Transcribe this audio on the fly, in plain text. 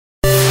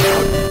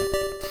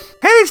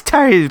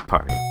Retired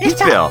Party.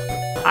 It's Bill.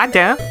 I'm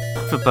Dan.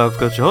 Football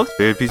culture host.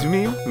 Very pleased with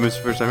me. This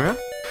first time around.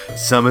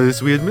 Some of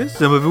this we had missed,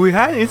 some of it we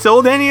had. It's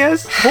old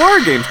NES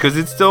horror games because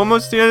it's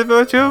almost the end of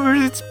October.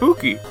 It's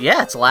spooky.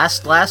 Yeah, it's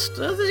last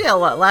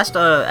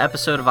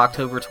episode of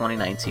October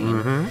 2019,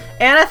 and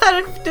I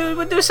thought it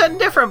would do something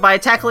different by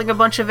tackling a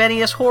bunch of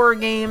NES horror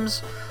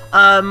games,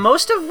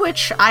 most of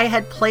which I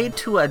had played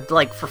to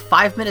for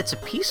 5 minutes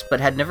apiece, but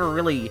had never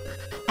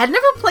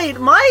played.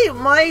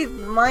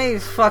 My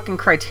fucking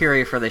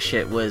criteria for this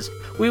shit was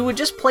we would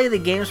just play the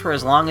games for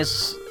as long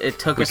as it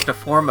took us to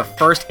form a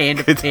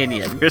first-hand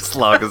opinion. As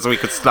long as we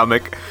could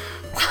stomach.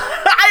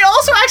 I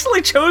also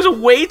actually chose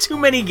way too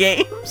many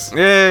games.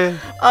 Yeah.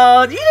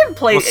 You didn't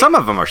play... Well, some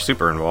of them are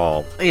super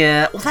involved.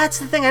 Yeah, well, that's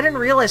the thing. I didn't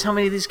realize how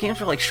many of these games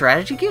were,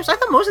 strategy games. I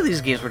thought most of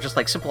these games were just,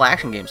 simple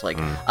action games.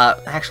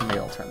 Actually, maybe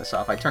I'll turn this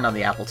off. I turned on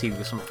the Apple TV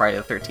with some Friday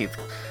the 13th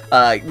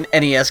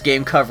NES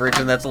game coverage,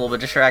 and that's a little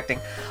bit distracting.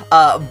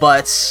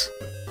 But...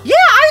 yeah,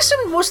 I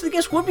assumed most of the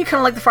games would be kind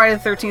of like the Friday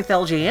the 13th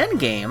LJN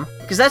game,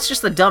 because that's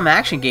just a dumb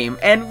action game,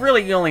 and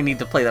really you only need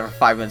to play that for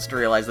 5 minutes to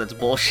realize that's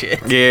bullshit.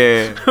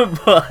 Yeah.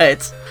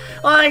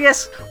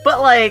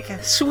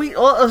 Sweet...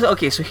 Well,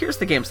 okay, so here's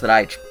the games that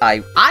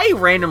I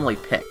randomly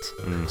picked.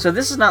 So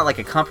this is not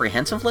a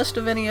comprehensive list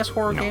of NES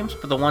horror games,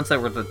 but the ones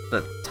that were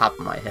the top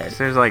of my head.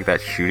 There's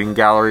that shooting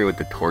gallery with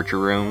the torture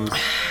rooms.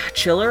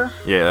 Chiller?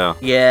 Yeah.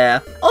 Yeah.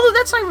 Although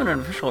that's not even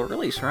an official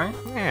release, right?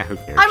 Yeah, who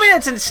cares? I mean,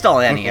 it's still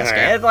an NES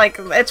game.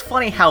 It's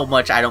funny how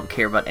much I don't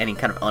care about any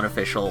kind of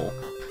unofficial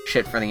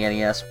shit for the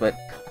NES, but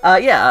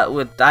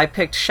I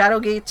picked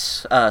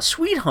Shadowgate's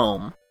Sweet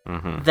Home,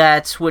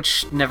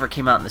 which never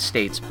came out in the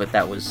States, but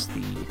that was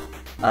the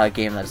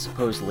game that is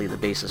supposedly the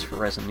basis for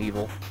Resident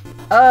Evil.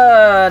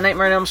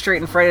 Nightmare on Elm Street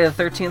and Friday the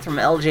 13th from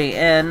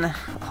LJN.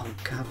 Oh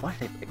god, why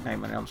did I pick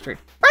Nightmare on Elm Street?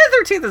 Friday the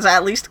 13th is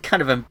at least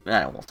kind of a...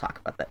 we'll talk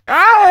about that.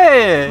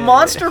 Hey!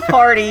 Monster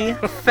Party,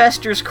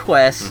 Fester's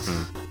Quest,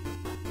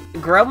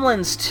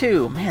 Gremlins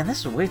 2. Man, this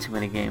is way too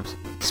many games.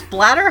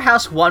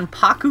 Splatterhouse 1,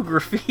 Paku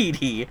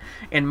Graffiti,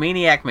 and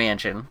Maniac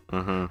Mansion.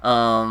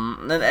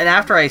 And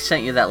after I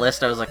sent you that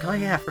list, I was like, oh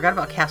yeah, I forgot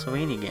about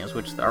Castlevania games,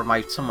 which are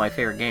some of my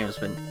favorite games,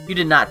 but you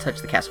did not touch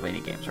the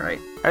Castlevania games,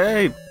 right?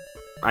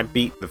 I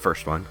beat the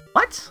first one.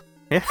 What?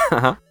 Yeah.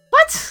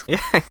 What? Yeah.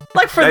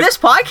 For this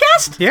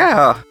podcast?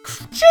 Yeah.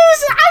 Jeez,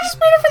 I just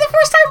beat it for the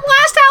first time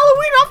last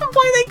Halloween. I've been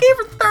playing that game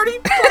for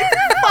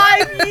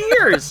 35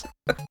 years.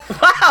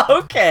 Wow,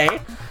 okay.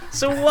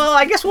 So, well,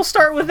 I guess we'll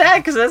start with that,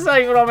 because that's not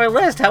even on my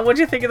list. What'd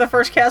you think of the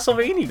first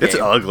Castlevania game? It's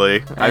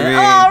ugly. I mean...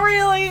 oh,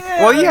 really?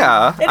 Well,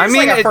 yeah.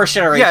 It's a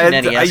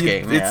first-generation NES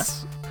game.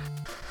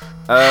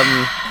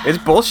 It's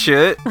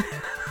bullshit.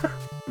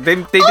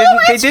 They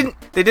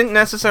didn't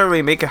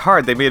necessarily make it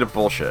hard. They made it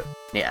bullshit.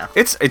 Yeah.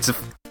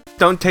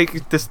 Don't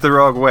take this the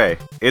wrong way.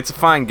 It's a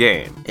fine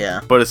game.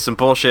 Yeah. But it's some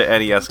bullshit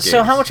NES games.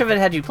 So how much of it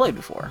had you played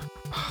before?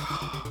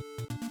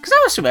 Because I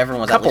would assume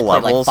everyone was a couple at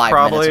least levels, played 5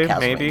 probably, minutes of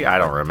Castlevania. maybe. I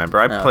don't remember.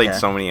 I played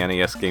so many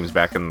NES games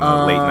back in the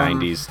late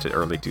 90s to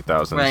early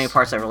 2000s. Were there any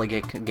parts that really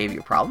gave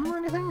you a problem or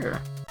anything?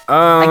 Or?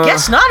 I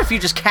guess not if you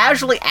just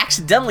casually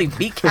accidentally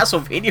beat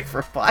Castlevania for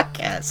a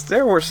podcast.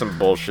 There were some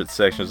bullshit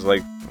sections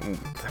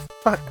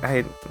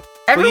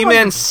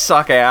Fleamen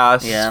suck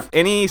ass. Yeah.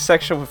 Any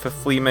section with a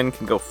Fleamen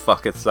can go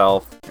fuck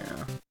itself. Yeah.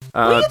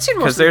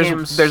 Because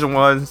there's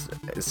one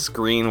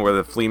screen where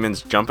the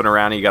Fleeman's jumping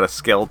around and you got a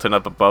skeleton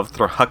up above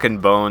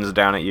hucking bones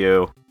down at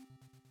you.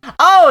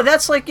 Oh,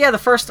 that's the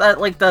first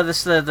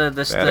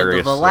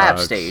the lab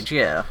stage,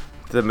 yeah.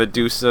 The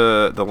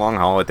Medusa, the long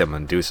haul with the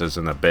Medusas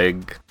and the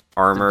big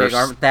armors.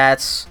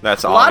 That's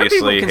obviously a lot of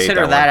people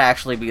consider that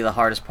actually be the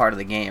hardest part of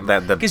the game.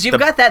 Because you've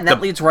got that, and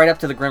that leads right up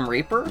to the Grim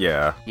Reaper.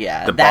 Yeah.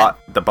 Yeah.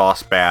 The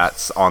boss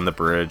bats on the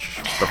bridge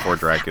before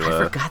Dracula.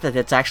 I forgot that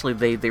it's actually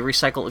they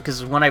recycle,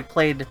 because when I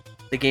played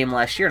the game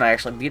last year and I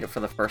actually beat it for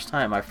the first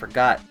time, I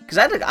forgot, because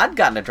I'd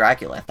gotten to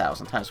Dracula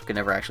 1,000 times, but could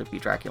never actually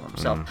beat Dracula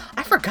himself.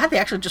 I forgot they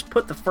actually just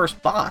put the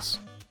first boss,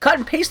 cut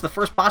and paste the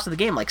first boss of the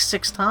game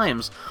 6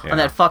 times on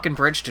that fucking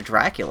bridge to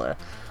Dracula.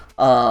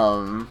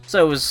 So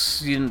it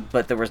was,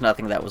 but there was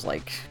nothing that was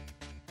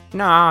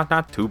nah,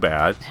 not too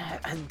bad.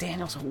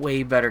 Daniel's a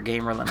way better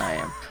gamer than I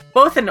am.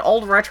 Both in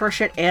old retro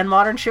shit and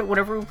modern shit,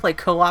 whenever we play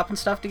co-op and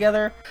stuff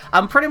together,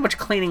 I'm pretty much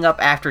cleaning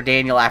up after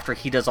Daniel after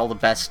he does all the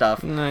best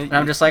stuff. And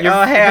I'm just like,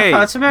 I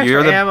found some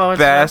extra ammo. You're the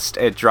best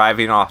at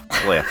driving off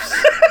cliffs.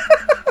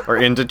 Or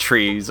into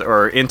trees,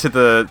 or into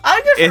the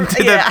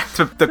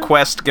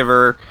quest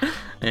giver.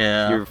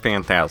 Yeah. You're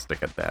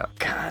fantastic at that.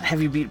 God,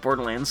 have you beat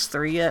Borderlands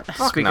 3 yet?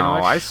 Speaking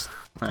of which.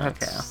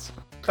 Okay.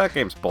 That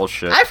game's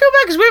bullshit. I feel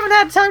bad because we haven't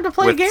had time to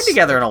play a game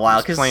together in a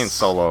while. Cause playing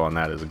solo on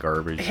that is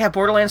garbage. Yeah,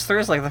 Borderlands 3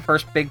 is the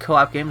first big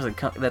co-op game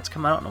that's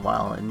come out in a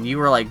while. And you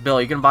were like,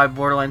 Bill, you gonna buy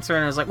Borderlands 3?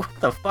 And I was like, what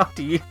the fuck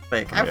do you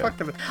think?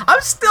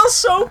 I'm still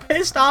so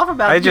pissed off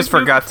about it. I just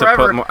forgot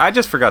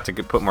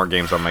to put more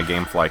games on my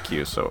GameFly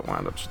queue, so it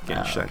wound up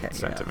getting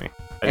sent to me.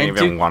 I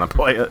didn't even want to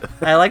play it.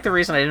 I like the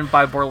reason I didn't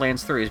buy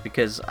Borderlands 3 is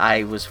because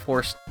I was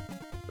forced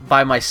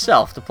by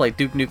myself to play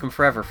Duke Nukem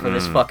Forever for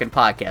this fucking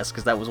podcast,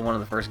 because that was one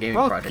of the first gaming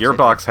projects.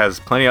 Gearbox has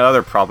plenty of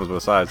other problems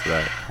besides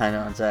that. I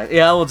know, exactly.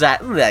 Yeah,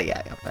 well,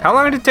 yeah. How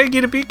long did it take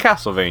you to beat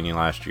Castlevania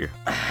last year?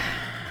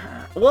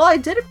 Well, I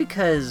did it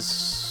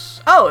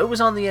because... Oh, it was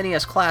on the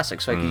NES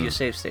Classic, so I could use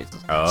save states.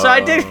 So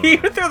I did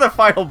even through the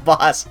final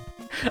boss.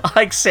 I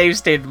like save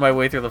stated my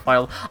way through the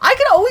final. I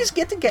could always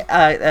get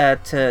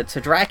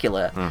to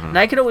Dracula, and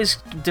I could always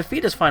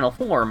defeat his final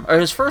form or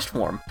his first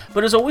form, but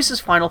it was always his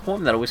final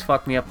form that always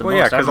fucked me up the most. Well,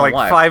 yeah, because like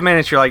 5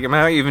 minutes, you're like, am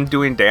I even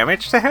doing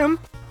damage to him?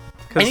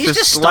 And he's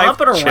just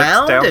stomping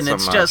around, and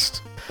it's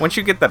just once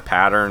you get the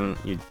pattern,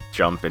 you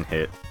jump and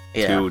hit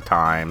 2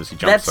 times. He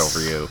jumps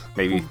over you,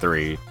 maybe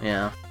 3.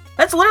 Yeah.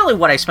 That's literally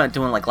what I spent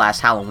doing like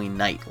last Halloween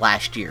night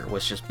last year,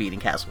 was just beating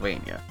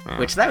Castlevania,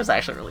 which that was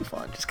actually really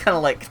fun. Just kind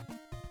of like.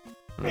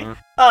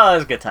 Oh, it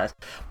was good times.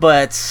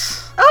 But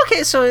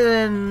okay, so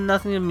then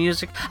nothing in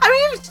music.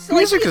 I mean,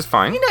 music is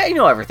fine. You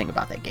know everything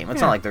about that game. It's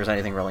not like there's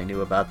anything really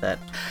new about that.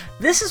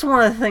 This is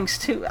one of the things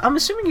too. I'm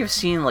assuming you've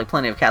seen like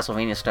plenty of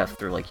Castlevania stuff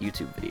through like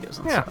YouTube videos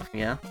and stuff.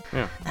 Yeah.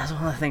 That's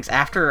one of the things.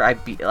 After I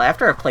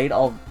played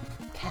all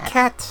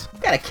cat.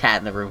 Got a cat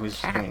in the room who's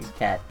screaming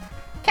cat.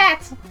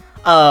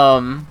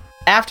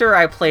 After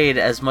I played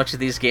as much of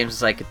these games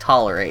as I could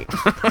tolerate,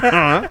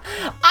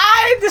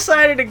 I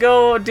decided to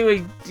go do a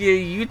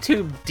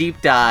YouTube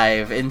deep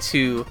dive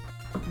into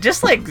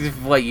just like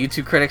what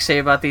YouTube critics say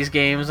about these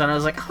games, and I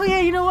was like, oh yeah,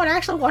 you know what? I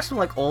actually watched some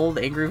like old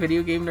Angry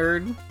Video Game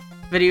Nerd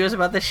videos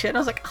about this shit, and I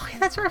was like, oh yeah,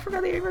 that's right, I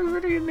forgot the Angry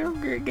Video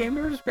Game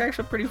Nerd is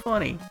actually pretty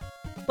funny.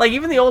 Like,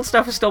 even the old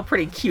stuff is still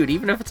pretty cute,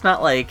 even if it's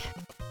not like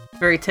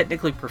very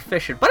technically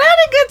proficient. But I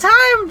had a good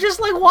time just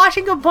like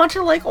watching a bunch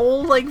of like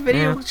old like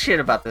video shit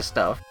about this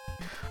stuff.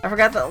 I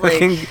forgot that,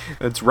 like...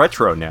 It's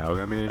retro now,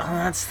 I mean... Oh,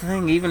 that's the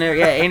thing, even...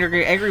 Yeah,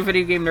 Angry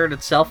Video Game Nerd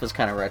itself is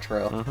kind of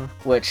retro,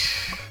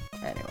 which...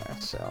 Anyway,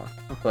 so...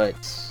 But...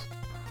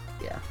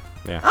 Yeah.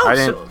 Yeah, I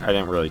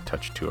didn't really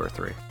touch 2 or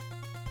 3.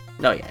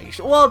 No, yeah, you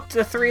should... Well,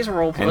 3 is a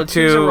role-play game.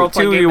 2,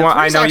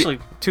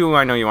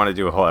 I know you want to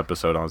do a whole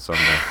episode on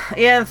someday.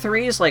 Yeah, and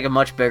 3 is like a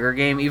much bigger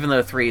game, even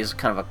though 3 is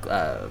kind of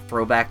a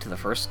throwback to the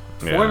first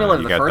formula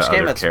of the first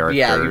game.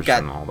 You've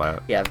got... and all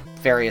that. Yeah,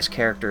 various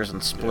characters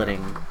and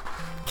splitting...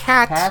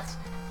 Cats.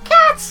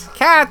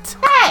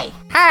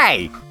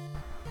 Hey!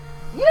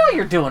 You know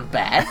you're doing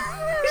bad.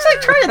 He's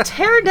like trying to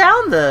tear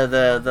down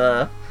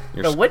the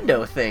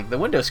window thing, the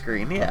window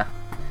screen. Yeah,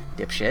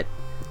 dipshit.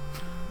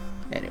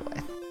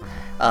 Anyway,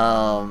 what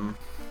am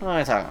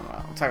I talking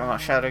about? I'm talking about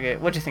Shadowgate.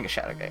 What'd you think of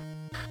Shadowgate?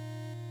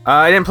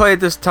 I didn't play it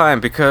this time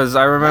because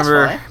I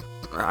remember.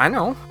 I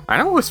know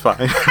it was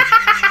fine.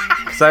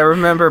 I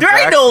remember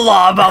there ain't no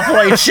law about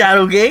playing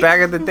Shadowgate.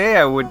 Back in the day,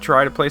 I would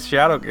try to play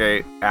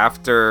Shadowgate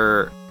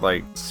after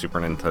like Super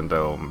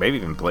Nintendo, maybe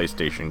even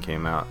PlayStation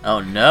came out. Oh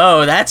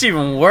no, that's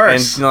even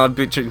worse. And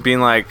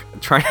being like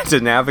trying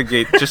to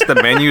navigate just the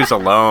menus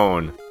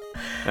alone.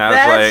 And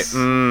I was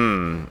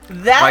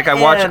like,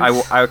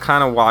 I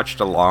kind of watched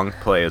a long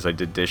play as I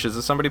did dishes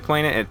of somebody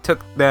playing it. It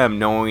took them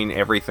knowing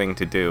everything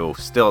to do.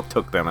 Still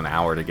took them an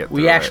hour to get through.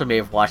 We actually may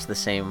have watched the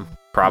same.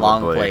 Probably.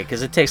 Long play,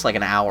 because it takes like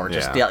an hour.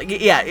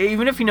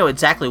 Even if you know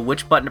exactly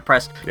which button to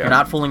press, you're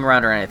not fooling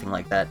around or anything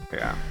like that.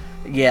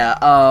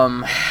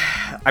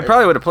 I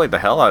probably would have played the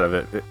hell out of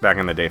it back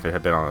in the day if it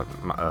had been on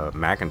a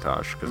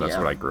Macintosh, because that's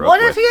what I grew up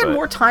with. What if you had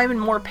more time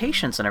and more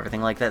patience and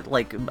everything like that?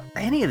 Like,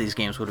 any of these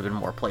games would have been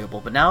more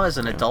playable, but now as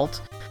an adult,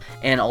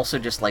 and also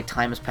just like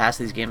time has passed,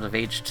 these games have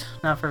aged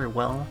not very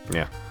well.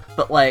 Yeah.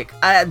 But like,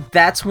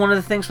 that's one of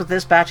the things with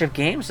this batch of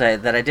games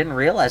that I didn't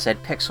realize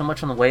I'd picked so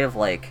much in the way of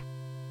like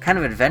kind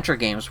of adventure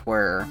games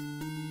where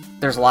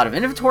there's a lot of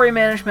inventory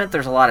management,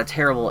 there's a lot of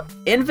terrible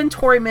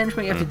inventory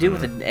management you have to do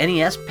with an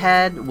NES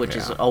pad, which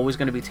is always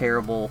going to be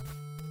terrible,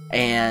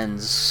 and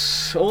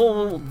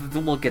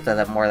we'll get to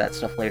that more of that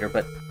stuff later,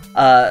 but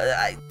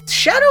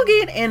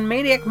Shadowgate and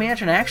Maniac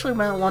Mansion I actually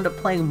wound up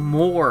playing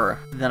more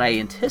than I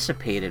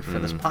anticipated for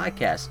this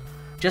podcast,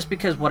 just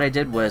because what I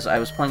did was I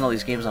was playing all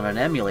these games on an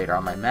emulator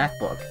on my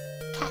MacBook.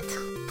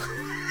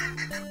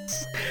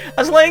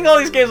 I was playing all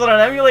these games on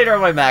an emulator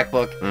on my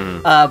MacBook,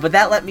 but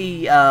that let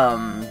me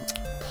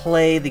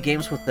play the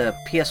games with the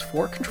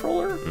PS4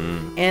 controller,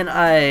 and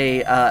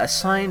I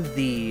assigned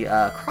the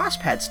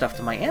crosspad stuff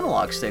to my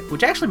analog stick,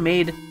 which actually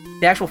made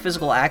the actual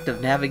physical act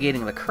of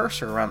navigating the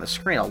cursor around the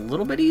screen a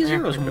little bit easier.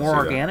 It was more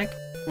organic.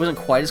 It wasn't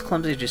quite as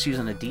clumsy as just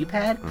using a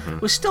D-pad.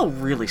 It was still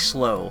really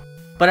slow,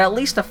 but at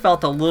least I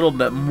felt a little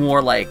bit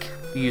more like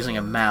using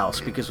a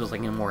mouse, because it was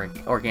like a more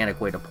organic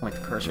way to point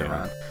the cursor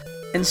around.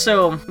 And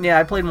so,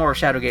 I played more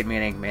Shadowgate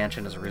Maniac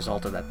Mansion as a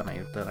result of that than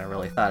I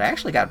really thought. I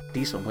actually got a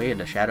decent way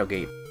into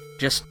Shadowgate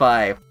just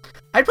by...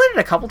 I'd played it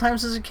a couple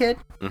times as a kid,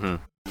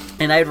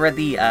 and I had read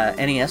the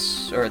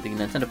NES, or the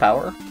Nintendo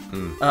Power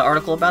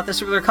article about this.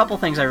 So there were a couple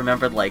things I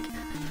remembered, like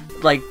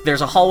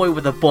there's a hallway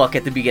with a book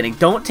at the beginning.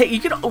 You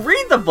can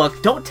read the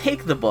book, don't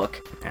take the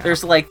book. Yeah.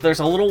 There's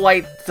a little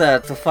white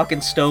the fucking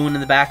stone in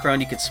the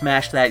background. You could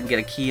smash that and get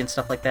a key and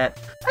stuff like that.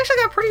 I actually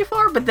got pretty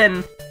far, but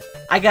then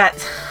I got...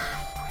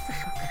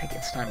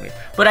 last time.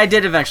 But I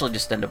did eventually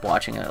just end up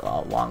watching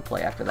a long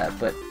play after that.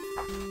 But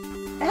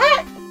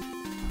Cat,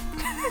 am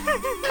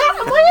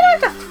I gonna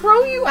have to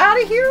throw you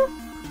out of here?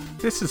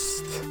 This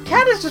is...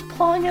 Cat is just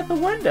pawing at the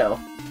window.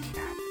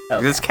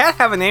 Okay. Does Cat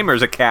have a name or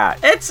is it Cat?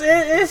 It's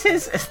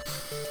his...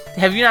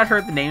 Have you not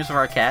heard the names of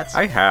our cats?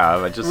 I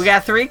have. We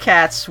got 3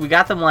 cats. We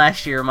got them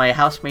last year. My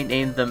housemate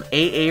named them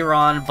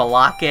Aaron,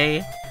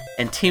 Balake,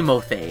 and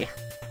Timothy,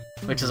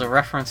 which is a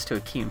reference to a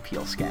Key and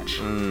Peele sketch.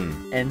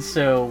 And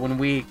so when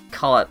we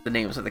call out the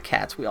names of the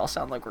cats, we all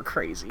sound like we're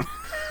crazy.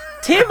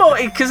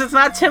 Because it's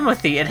not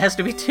Timothy, it has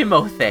to be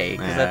Timothy,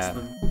 because that's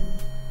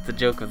the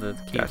joke of the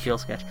Key and Peele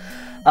sketch.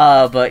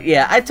 But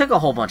yeah, I took a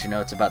whole bunch of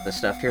notes about this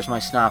stuff. Here's my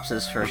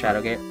synopsis for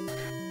Shadowgate.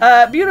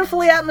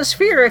 Beautifully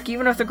atmospheric,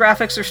 even if the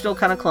graphics are still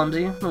kind of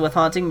clumsy, with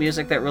haunting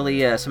music that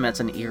really cements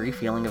an eerie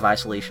feeling of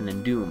isolation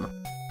and doom.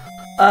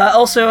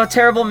 Also,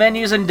 terrible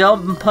menus and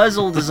dumb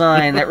puzzle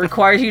design that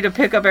requires you to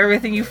pick up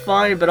everything you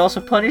find, but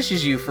also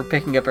punishes you for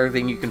picking up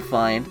everything you can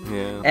find.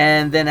 Yeah.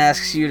 And then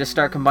asks you to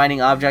start combining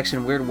objects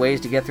in weird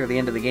ways to get through the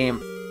end of the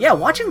game. Yeah,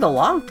 watching the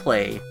long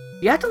play,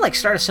 you have to like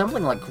start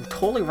assembling like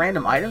totally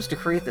random items to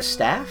create the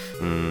staff.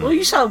 Well,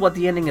 you saw what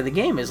the ending of the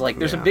game is like.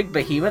 There's a big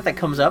behemoth that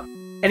comes up.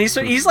 And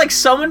he's like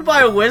summoned by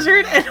a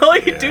wizard, and all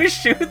you do is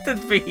shoot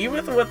the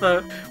behemoth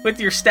with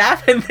your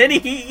staff, and then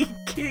he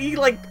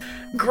like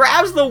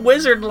grabs the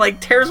wizard and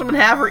like tears him in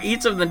half or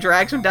eats him, and then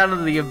drags him down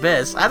into the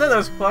abyss. I thought that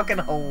was fucking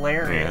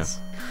hilarious.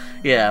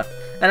 Yeah.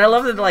 And I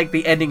love that like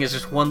the ending is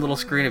just one little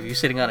screen of you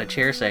sitting on a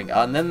chair saying,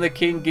 and then the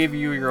king gave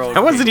you your own.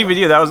 That wasn't even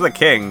you. That was the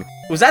king.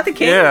 Was that the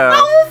king? Yeah.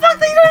 Oh fuck!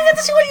 You don't even get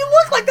to see what you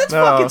look like. That's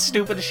fucking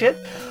stupid as shit.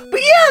 But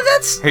yeah,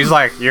 that's... He's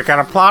like, you got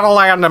a plot of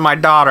land to my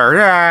daughter.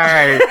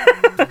 Yay!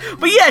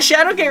 But yeah,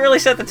 Shadowgate really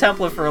set the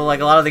template for like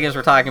a lot of the games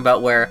we're talking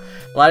about, where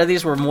a lot of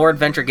these were more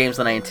adventure games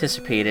than I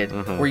anticipated,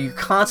 where you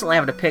constantly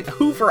have to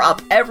hoover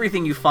up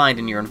everything you find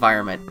in your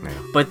environment. Yeah.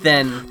 But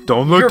then...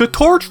 Don't let the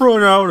torch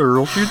run out or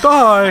else you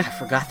die. I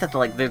forgot that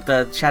like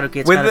the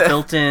Shadowgate's got a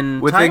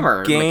built-in timer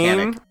with a game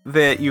mechanic.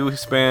 That you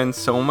spend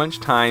so much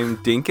time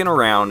dinking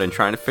around and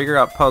trying to figure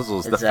out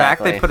puzzles, the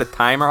fact they put a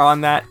timer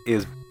on that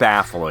is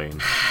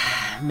baffling.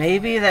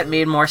 Maybe that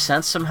made more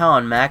sense somehow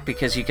on Mac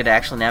because you could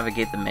actually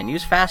navigate the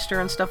menus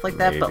faster and stuff like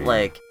that. Maybe. But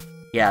like,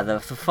 yeah,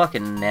 the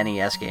fucking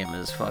NES game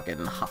is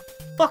fucking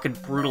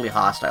brutally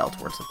hostile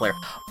towards the player.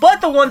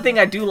 But the one thing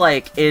I do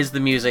like is the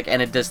music,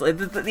 and it does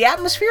the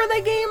atmosphere of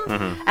that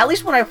game. At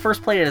least when I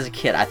first played it as a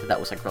kid, I thought that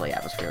was like really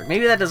atmospheric.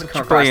 Maybe that doesn't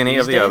come across. Play any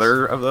these of the days.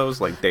 Other of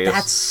those like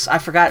Deus? I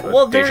forgot.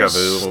 Well, there's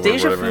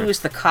Deja Vu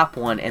is the cop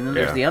one, and then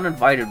there's The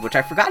Uninvited, which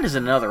I forgot is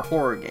another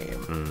horror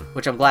game.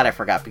 Which I'm glad I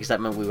forgot because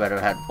that meant we would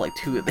have had to play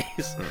 2 of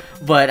these.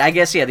 But I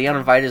guess The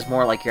Uninvited is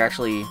more like you're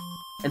actually.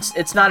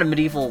 It's not a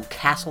medieval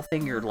castle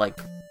thing. You're like,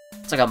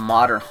 it's like a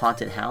modern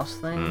haunted house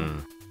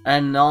thing.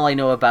 And all I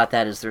know about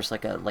that is there's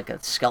like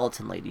a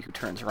skeleton lady who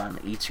turns around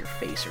and eats your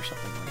face or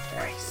something like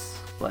that. Nice.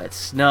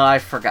 But no, I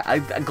forgot.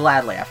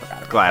 Gladly I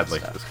forgot about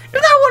that stuff.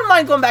 But I wouldn't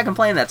mind going back and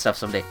playing that stuff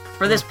someday.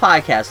 For this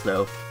podcast,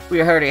 though,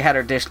 we already had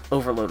our dish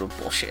overloaded with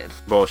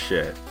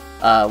bullshit.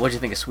 What'd you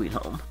think of Sweet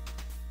Home?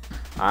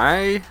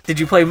 Did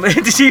you play?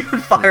 Did you even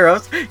fire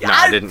us? No,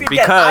 I didn't.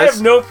 Because I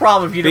have no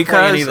problem if you didn't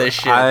play any of this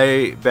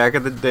shit. Back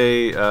in the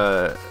day,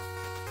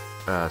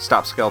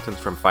 Stop Skeletons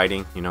from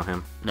Fighting. You know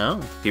him?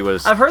 No. He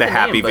was I've heard the the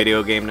happy name, but...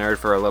 video game nerd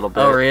for a little bit.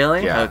 Oh,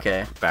 really? Yeah.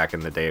 Okay. Back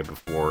in the day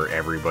before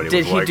everybody Did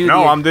was he like, do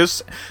no,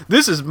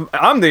 the...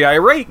 I'm the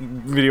irate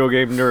video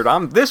game nerd.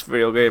 I'm this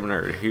video game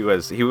nerd.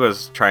 He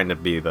was trying to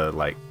be the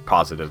like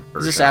positive version.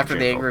 Is this after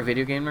the Angry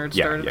Video Game Nerd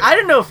started? Yeah. I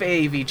didn't know if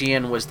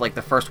AVGN was like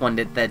the first one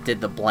that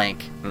did the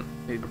blank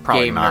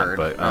Probably game not, nerd.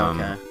 But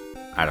Okay.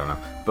 I don't know.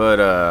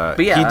 But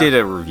yeah, he did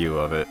a review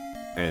of it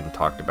and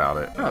talked about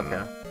it.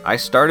 Okay. I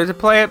started to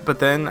play it, but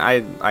then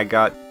I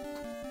got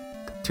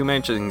too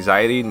much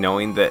anxiety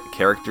knowing that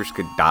characters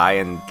could die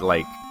and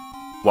like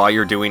while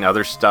you're doing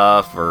other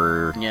stuff,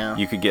 or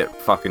you could get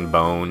fucking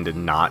boned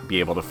and not be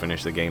able to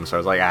finish the game. So I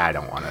was like, I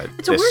don't want to.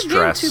 It's a weird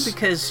game too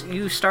because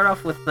you start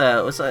off with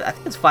I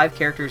think it's 5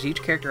 characters.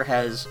 Each character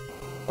has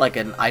like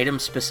an item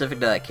specific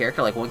to that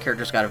character. Like one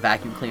character's got a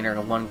vacuum cleaner,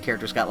 and one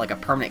character's got like a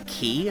permanent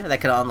key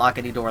that can unlock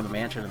any door in the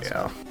mansion and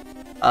stuff.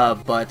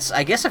 But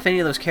I guess if any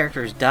of those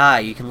characters die,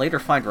 you can later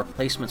find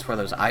replacements for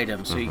those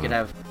items. So you could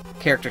have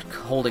characters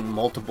holding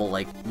multiple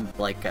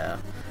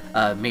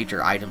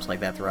major items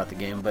like that throughout the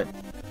game. But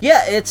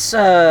yeah, it's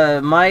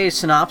my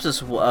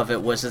synopsis of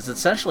it was it's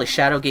essentially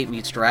Shadowgate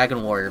meets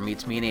Dragon Warrior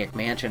meets Maniac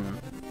Mansion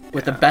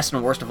with the best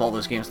and worst of all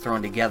those games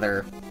thrown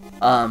together.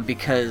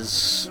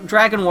 Because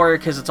Dragon Warrior,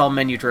 because it's all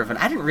menu driven,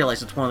 I didn't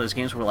realize it's one of those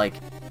games where like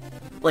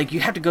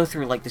you have to go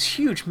through like this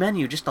huge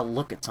menu just to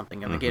look at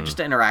something in the game, just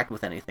to interact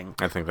with anything.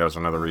 I think that was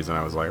another reason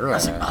I was like,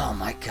 oh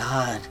my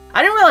god.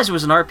 I didn't realize it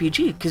was an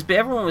RPG, because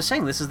everyone was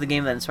saying this is the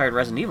game that inspired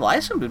Resident Evil. I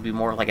assumed it would be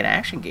more like an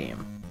action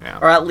game. Yeah.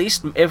 Or at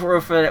least, if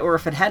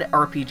it had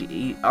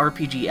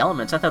RPG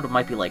elements, I thought it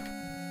might be like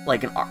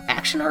like an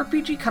action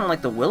RPG, kind of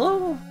like the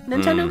Willow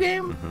Nintendo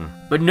game.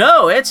 But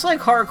no, it's like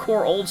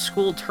hardcore old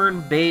school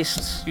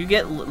turn-based. You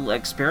get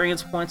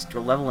experience points for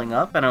leveling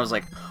up, and I was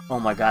like, oh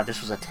my god,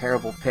 this was a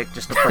terrible pick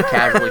just to play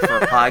casually for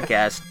a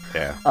podcast.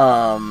 Yeah.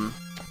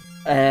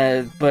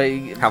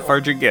 But how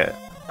far did you get?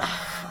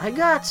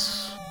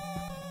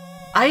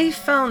 I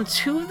found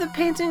 2 of the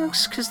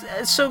paintings,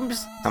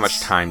 How much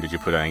time did you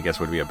put in, I guess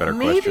would be a better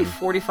question. Maybe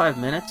 45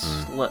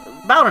 minutes.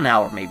 About an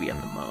hour, maybe, at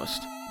the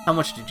most. How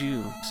much did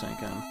you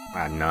sink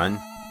in? None.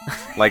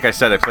 Like I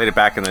said, I played it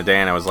back in the day,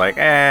 and I was like,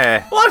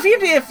 eh. Well, if you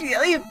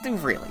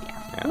really,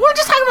 yeah. We're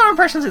just talking about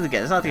impressions of the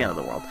game. It's not the end of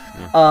the world.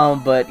 Yeah.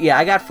 But yeah,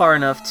 I got far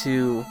enough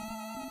to...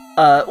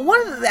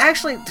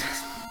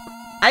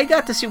 I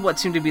got to see what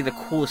seemed to be the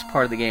coolest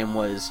part of the game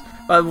was...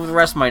 the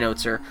rest of my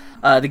notes are...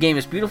 the game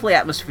is beautifully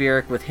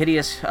atmospheric with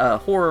hideous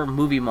horror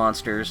movie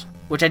monsters,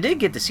 which I did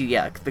get to see,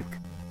 yeah. The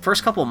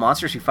first couple of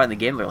monsters you find in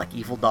the game, they're like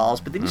evil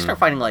dolls, but then you start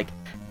finding like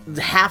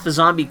half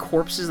zombie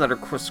corpses that are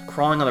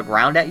crawling on the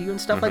ground at you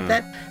and stuff like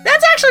that.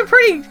 That's actually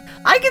pretty...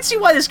 I can see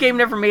why this game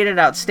never made it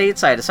out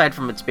stateside, aside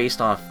from it's based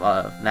off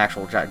an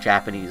actual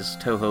Japanese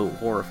Toho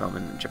horror film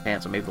in Japan,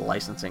 so maybe the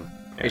licensing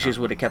issues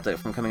would have kept it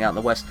from coming out in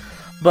the West.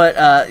 But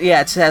yeah,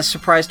 it has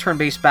surprise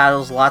turn-based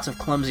battles, lots of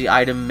clumsy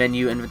item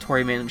menu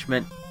inventory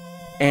management,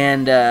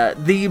 and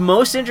the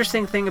most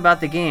interesting thing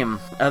about the game,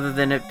 other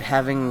than it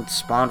having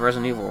spawned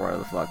Resident Evil or whatever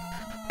the fuck,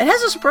 it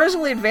has a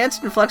surprisingly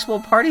advanced and flexible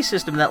party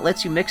system that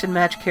lets you mix and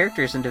match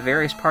characters into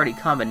various party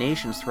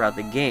combinations throughout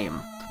the game,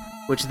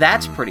 which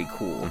that's pretty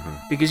cool,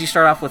 because you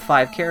start off with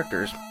 5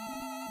 characters,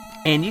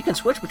 and you can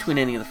switch between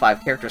any of the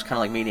 5 characters, kind of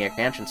like Maniac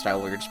Mansion style,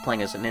 where you're just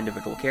playing as an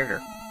individual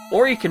character.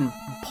 Or you can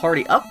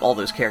party up all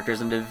those characters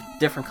into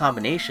different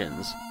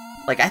combinations.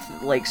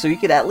 So you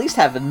could at least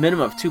have a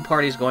minimum of 2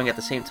 parties going at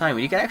the same time.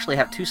 And you could actually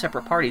have 2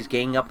 separate parties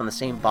ganging up on the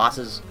same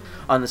bosses,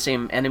 on the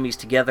same enemies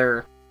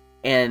together.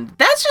 And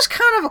that's just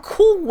kind of a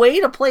cool way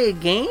to play a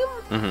game.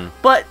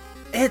 But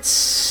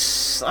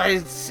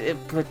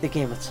but the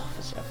game itself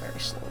is very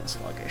slow and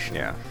sluggish.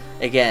 Yeah.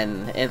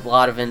 Again, a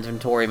lot of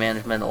inventory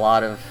management, a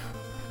lot of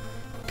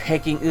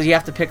picking. You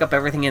have to pick up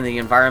everything in the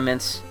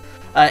environments.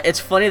 It's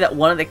funny that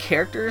one of the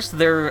characters,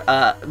 their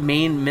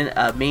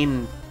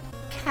main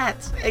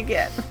cat,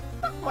 again,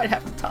 might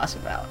have to toss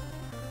him out.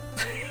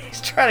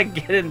 He's trying to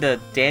get into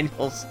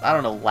Daniel's, I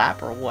don't know,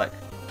 lap or what.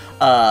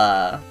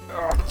 Oh,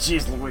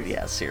 jeez Louise.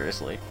 Yeah,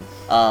 seriously.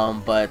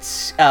 One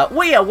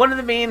of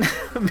the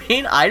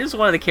main items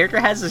one of the character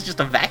has is just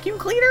a vacuum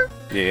cleaner.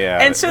 Yeah,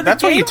 and so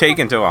that's what you take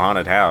into a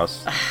haunted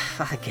house.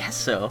 I guess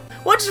so.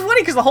 Which is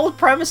funny, because the whole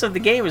premise of the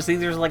game is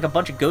there's like a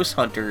bunch of ghost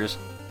hunters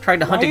trying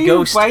to hunt a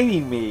ghost. Why are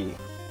you biting me?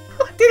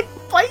 Did he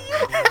bite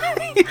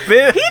you? He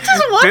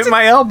just bit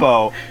my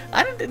elbow.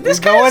 This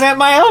going at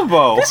my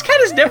elbow. This cat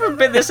has never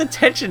been this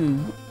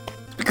attention.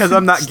 Because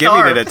I'm not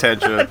giving it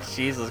attention.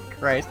 Jesus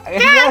Christ.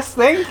 Yes,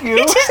 thank you.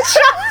 He just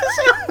chopped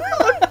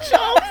his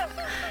elbow.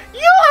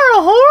 You are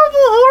a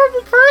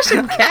horrible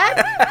person, cat.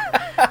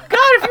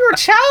 God, if you were a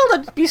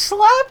child, I'd be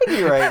slapping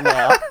you right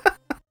now.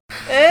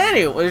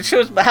 Anyway, it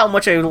shows how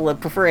much I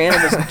prefer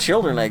animals to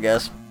children, I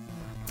guess.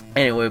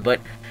 Anyway, but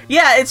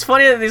yeah, it's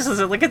funny that this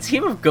is like a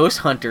team of ghost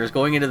hunters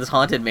going into this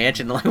haunted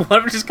mansion. Like, one of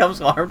them just comes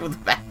armed with a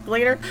vacuum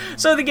cleaner.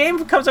 So the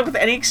game comes up with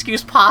any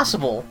excuse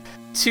possible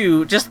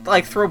to just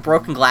like throw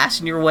broken glass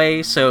in your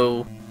way.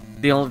 So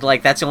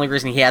that's the only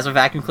reason he has a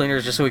vacuum cleaner,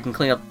 is just so he can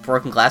clean up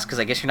broken glass. Because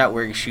I guess you're not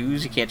wearing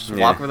shoes, you can't just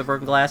walk over the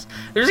broken glass.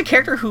 There's a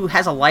character who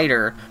has a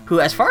lighter, who,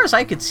 as far as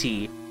I could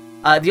see,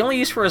 the only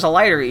use for as a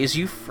lighter is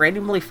you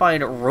randomly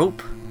find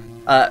rope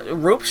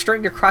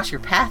stringed across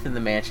your path in the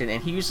mansion,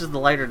 and he uses the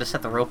lighter to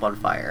set the rope on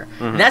fire.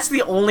 And that's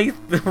the only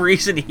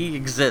reason he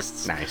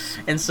exists. Nice.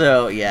 And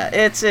so, yeah,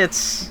 it's...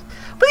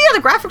 But yeah,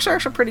 the graphics are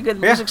actually pretty good.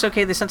 The music's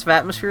okay. The sense of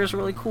atmosphere is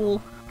really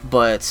cool.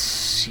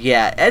 But,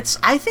 yeah,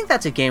 I think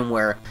that's a game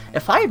where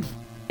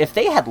if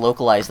they had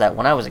localized that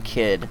when I was a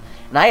kid,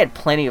 and I had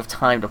plenty of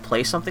time to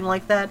play something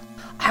like that,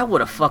 I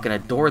would have fucking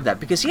adored that.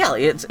 Because, yeah,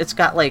 it's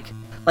got, like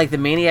the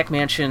Maniac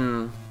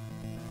Mansion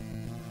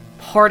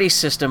party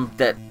system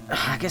that...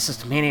 I guess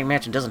the Maniac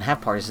Mansion doesn't have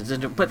parties,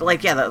 but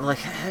like, yeah,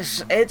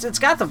 it's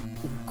got the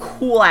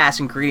cool ass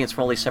ingredients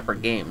for all these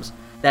separate games.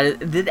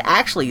 That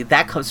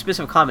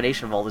specific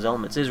combination of all those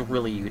elements is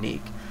really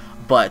unique.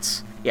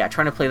 But yeah,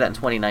 trying to play that in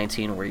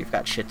 2019 where you've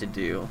got shit to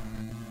do,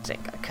 this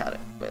ain't gonna cut it.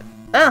 But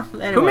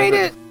anyway, who made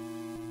it?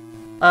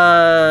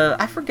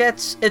 I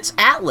forget. It's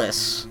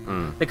Atlas,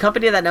 the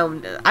company that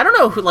I don't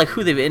know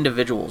who the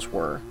individuals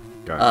were.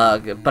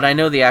 But I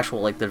know the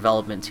actual the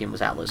development team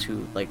was Atlas,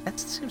 who that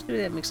seems to be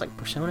that makes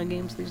Persona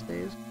games these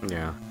days.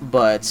 Yeah.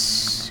 But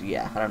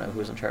yeah, I don't know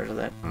who's in charge of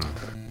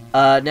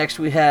that. Next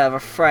we have a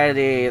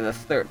Friday the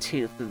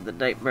 13th and the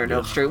Nightmare on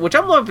Elm Street, which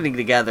I'm lumping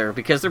together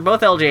because they're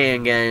both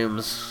LJN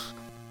games.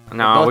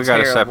 No, we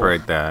gotta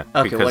separate that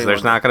because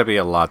there's not gonna be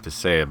a lot to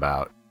say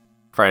about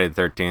Friday the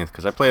 13th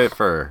because I played it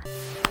for.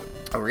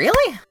 Oh,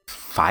 really?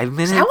 5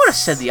 minutes? I would have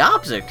said the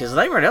opposite, because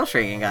Nightmare on Elm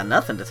Street ain't got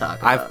nothing to talk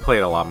about. I've played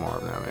a lot more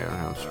of Nightmare on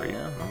Elm Street.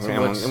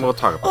 And we'll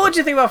talk about What'd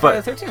you think about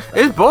Friday the 13th?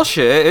 It's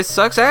bullshit. It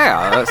sucks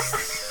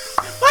ass.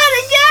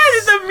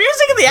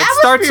 the It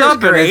starts atmosphere is up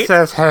and great. it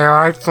says, "Hey,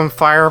 I like some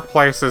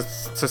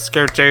fireplaces to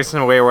scare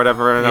Jason away or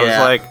whatever." And I was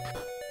Yeah. like,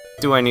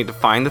 "Do I need to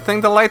find the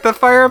thing to light the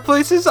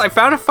fireplaces? I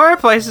found a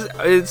fireplace.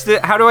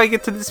 How do I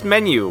get to this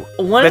menu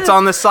that's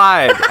on the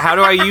side? How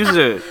do I use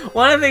it?"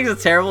 One of the things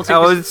that's terrible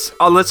too.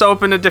 Let's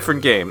open a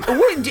different game. How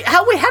did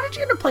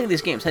you end up playing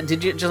these games?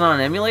 Did you just on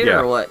an emulator Yeah.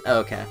 or what? Oh,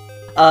 okay.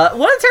 One of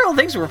the terrible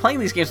things we were playing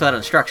these games without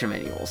instruction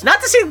manuals.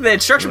 Not to say that the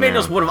instruction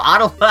manuals would have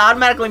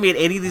automatically made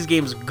any of these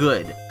games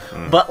good,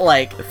 but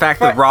like The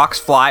fact that rocks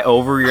fly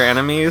over your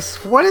enemies.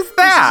 What is this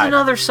that? is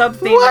another sub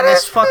theme What in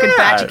this is fucking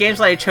batch that? of games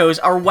that I chose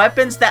are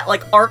weapons that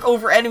like arc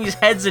over enemies'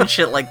 heads and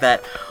shit like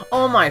that.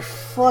 Oh my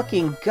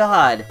fucking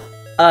god.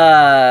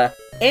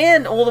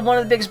 And one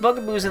of the biggest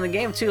bugaboos in the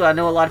game too, I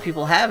know a lot of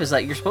people have, is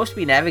that you're supposed to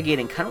be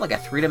navigating kind of like a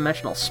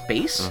three-dimensional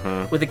space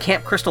with a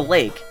Camp Crystal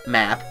Lake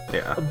map,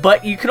 Yeah.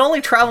 but you can only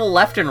travel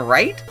left and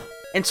right,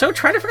 and so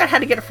trying to figure out how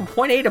to get it from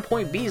point A to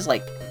point B is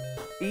like,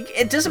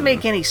 it doesn't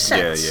make any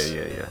sense.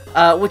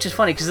 Yeah. Which is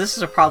funny because this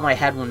is a problem I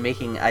had when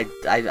making.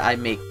 I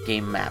make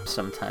game maps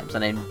sometimes,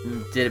 and I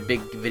did a big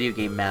video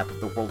game map of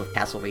the world of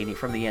Castlevania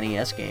from the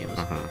NES games.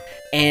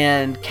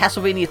 And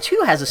Castlevania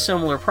 2 has a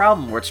similar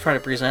problem where it's trying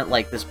to present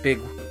like this big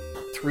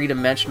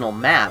three-dimensional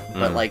map,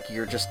 but like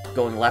you're just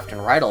going left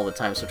and right all the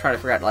time. So trying to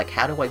figure out like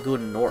how do I go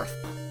north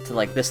to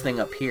like this thing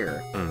up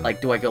here? Like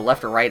do I go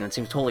left or right? And it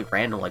seems totally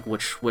random. Like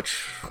which way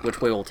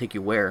will take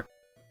you where?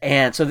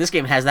 And so this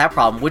game has that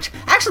problem, which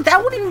actually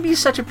that wouldn't even be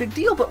such a big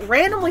deal, but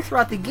randomly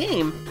throughout the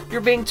game,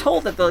 you're being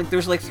told that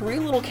there's like 3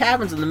 little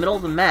cabins in the middle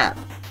of the map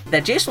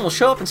that Jason will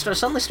show up and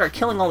suddenly start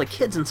killing all the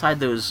kids inside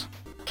those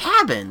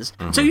cabins.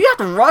 So you have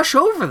to rush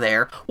over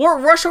there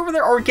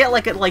or get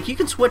like you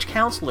can switch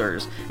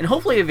counselors, and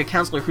hopefully you have a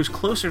counselor who's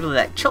closer to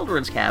that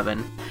children's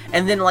cabin,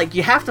 and then like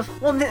you have to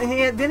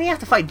then you have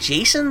to fight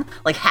Jason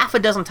like half a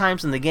dozen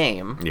times in the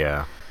game.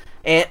 Yeah.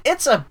 And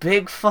it's a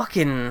big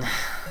fucking...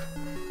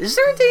 Is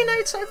there a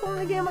day-night cycle in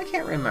the game? I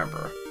can't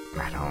remember.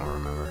 I don't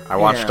remember.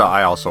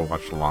 I also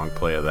watched a long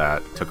play of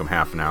that. It took him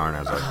half an hour, and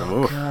I was like,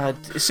 "Oof."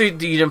 God. So you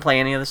didn't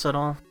play any of this at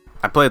all?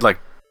 I played like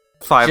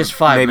Just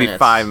 5 maybe minutes.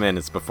 5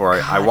 minutes before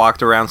I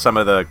walked around some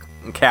of the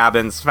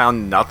cabins,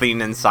 found nothing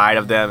inside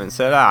of them, and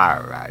said,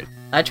 "All right."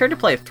 I tried to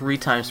play it 3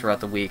 times throughout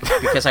the week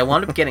because I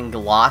wound up getting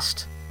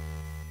lost.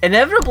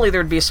 Inevitably,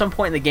 there'd be some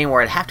point in the game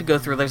where I'd have to go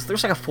through. There's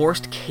like a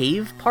forest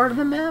cave part of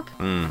the map,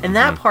 and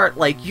that part,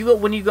 like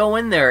when you go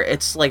in there,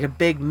 it's like a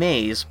big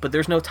maze, but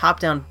there's no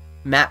top-down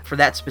map for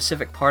that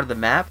specific part of the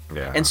map.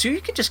 Yeah. And so you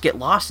could just get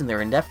lost in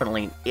there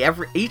indefinitely.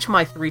 Each of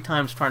my 3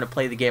 times trying to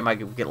play the game, I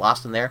could get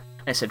lost in there.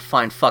 And I said,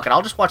 fine, fuck it.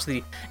 I'll just watch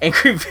the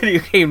Angry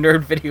Video Game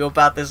Nerd video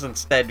about this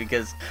instead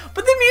because...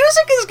 But the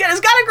music is good.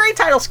 It's got a great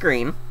title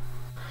screen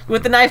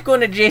with the knife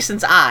going to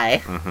Jason's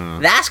eye.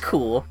 That's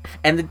cool.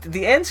 And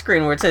the end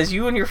screen where it says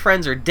you and your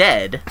friends are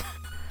dead.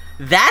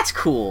 That's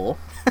cool.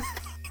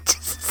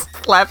 Just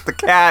slapped the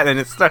cat, and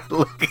it started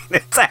licking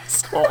its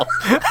asshole.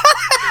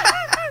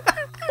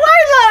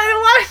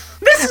 Why?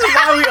 This is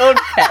why we own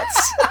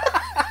pets.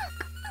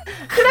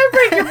 Did I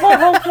break your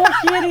butthole, poor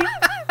kitty?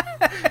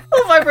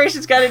 Oh,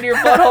 vibrations got into your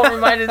butthole,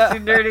 reminded it too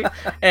dirty.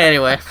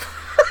 Anyway.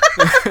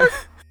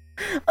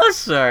 Oh,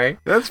 sorry.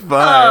 That's fine.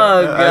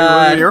 Oh, It God.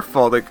 wasn't your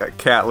fault that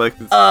cat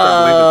licked its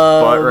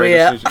butt right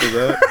yeah. as soon as you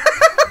did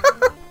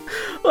that.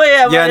 Well,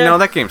 yeah. Yeah, but, no,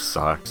 that game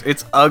sucks.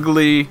 It's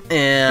ugly.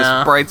 Yeah.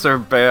 The sprites are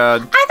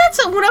bad.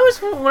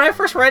 When I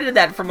first rented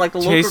that from like the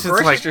local Jason's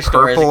grocery like store as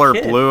a purple or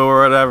kid. blue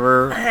or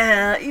whatever.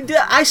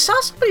 I saw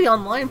somebody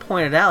online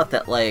pointed out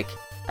that like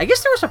I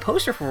guess there was a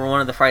poster for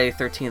one of the Friday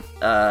the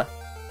 13th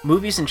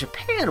movies in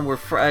Japan where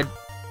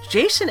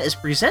Jason is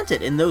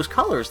presented in those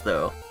colors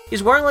though.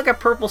 He's wearing like a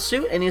purple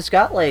suit and he's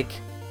got like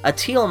a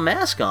teal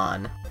mask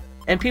on.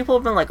 And people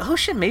have been like, oh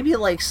shit, maybe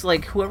like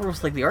whoever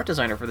was like the art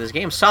designer for this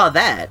game saw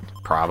that.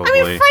 Probably.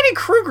 I mean, Freddy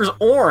Krueger's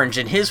orange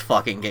in his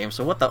fucking game,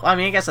 so what the... I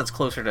mean, I guess that's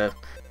closer to...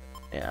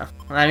 Yeah.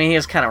 I mean, he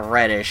is kind of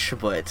reddish,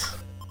 but...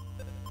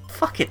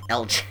 Fucking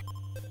LJ.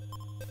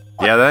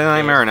 Yeah, that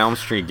Nightmare on Elm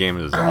Street game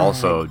is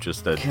also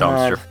just a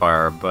dumpster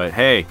fire. But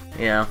hey,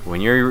 Yeah.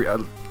 when you're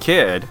a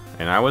kid,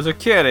 and I was a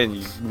kid, and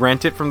you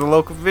rent it from the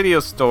local video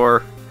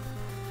store,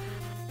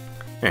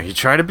 and you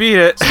try to beat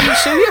it.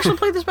 So you actually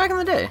played this back in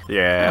the day?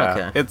 Yeah,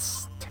 Okay.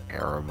 it's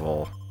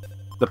terrible.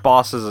 The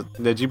bosses,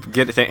 did you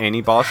get to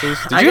any bosses?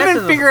 Did I you got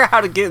even to figure out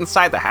how to get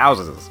inside the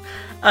houses?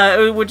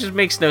 Which just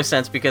makes no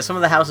sense because some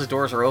of the house's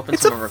doors are open,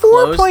 It's some a of them are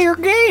closed. 4-player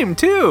game,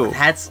 too.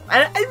 I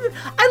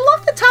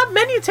love the top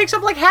menu. It takes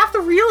up like half the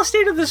real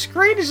estate of the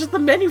screen. It's just the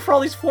menu for all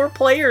these 4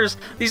 players.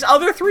 These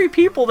other 3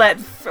 people that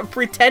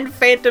pretend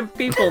phantom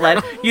people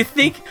that you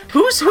think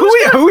who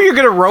are you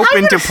going to rope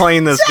into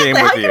playing this game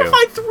with How are you you? gonna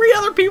find 3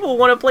 other people who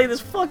want to play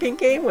this fucking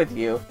game with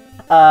you?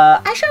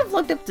 I should have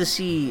looked up to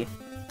see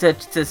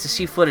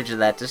footage of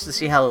that just to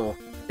see how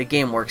the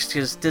game works.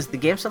 Because does the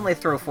game suddenly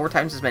throw 4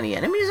 times as many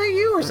enemies at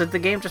you, or is it the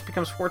game just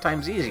becomes 4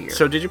 times easier?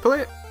 So did you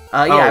play it?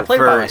 Yeah, I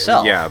played it by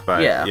myself. Yeah,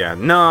 but yeah.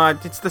 No,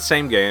 it's the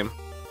same game.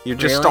 You're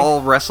just Really?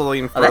 all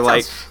wrestling for that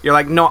like. sounds- You're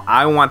like, no,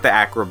 I want the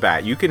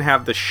acrobat. You can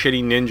have the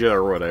shitty ninja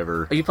or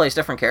whatever. Oh, you play as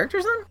different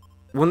characters then?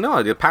 Well,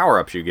 no, the power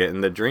ups you get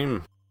in the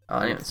dream Oh,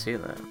 I didn't even see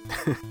that.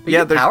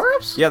 Yeah, there's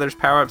power-ups? Yeah, there's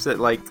power-ups that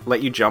like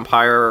let you jump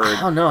higher. Or,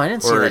 oh no, I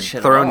didn't see that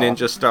shit throw at all.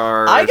 ninja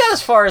stars. I got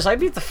as far as I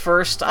beat the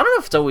first. I don't know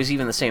if it's always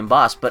even the same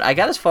boss, but I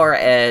got as far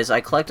as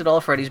I collected all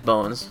of Freddy's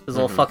bones, his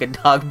little fucking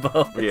dog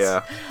bones.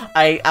 Yeah.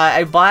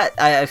 I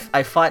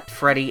fought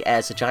Freddy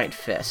as a giant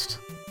fist,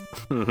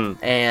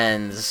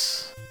 and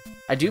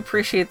I do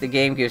appreciate the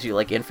game gives you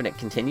like infinite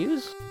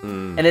continues,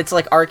 and it's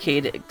like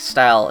arcade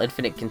style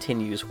infinite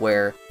continues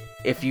where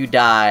if you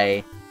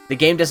die, the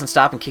game doesn't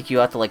stop and kick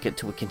you out to like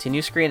to a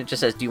continue screen. It just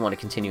says, "Do you want to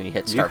continue?" And you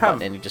hit start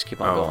button, and you just keep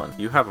on going.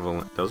 You have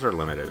those are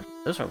limited.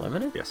 Those are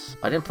limited. Yes.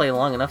 I didn't play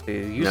long enough to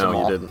use them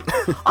all. No, you didn't.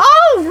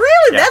 Oh,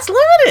 really? Yeah. That's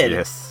limited.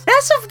 Yes.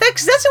 That's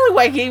the only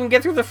way I can even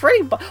get through the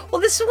Freddy. Well,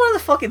 this is one of the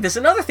fucking. There's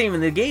another theme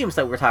in the games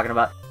that we're talking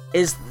about.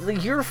 Is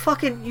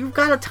you've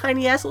got a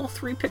tiny ass little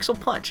 3-pixel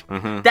punch.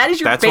 That is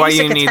your That's basic why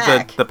you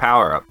attack. need the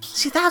power ups.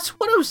 See, that's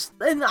what I was.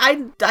 And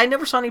I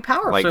never saw any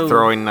power ups. Like so,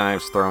 throwing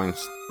knives, throwing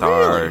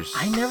really? stars.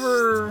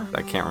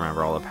 I can't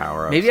remember all the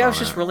power ups. Maybe I was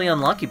just really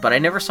unlucky, but I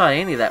never saw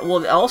any of that.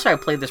 Well, also I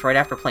played this right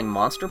after playing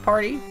Monster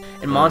Party,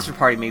 and Monster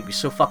Party made me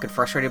so fucking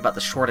frustrated about the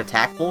short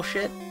attack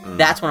bullshit.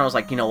 That's when I was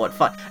like, you know what,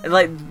 fuck. And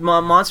like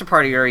Monster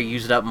Party already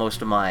used up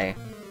most of my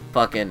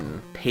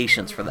fucking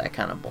patience for that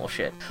kind of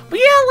bullshit. But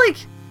yeah, like.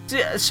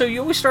 So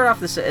you always start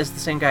off as the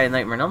same guy in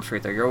Nightmare on Elm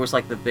Street, though. You're always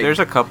like the big. There's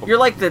a couple. You're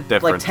like the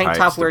different tank types,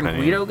 top wearing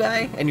depending. Guido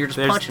guy, and you're just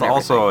There's punching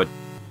also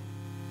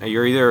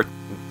you're either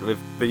if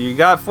you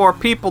got 4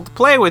 people to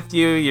play with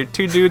you, you're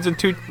 2 dudes and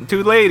two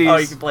ladies. Oh,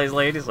 you can play as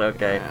ladies.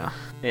 Okay.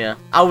 Yeah.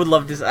 I would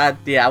love to.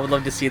 I would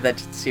love to see that.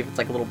 Just to see if it's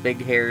like a little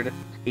big-haired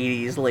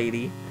 '80s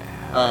lady.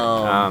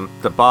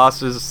 The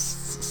bosses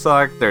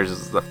suck.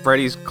 There's the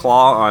Freddy's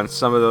claw on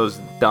some of those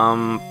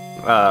dumb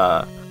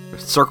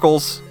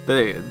circles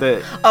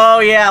that oh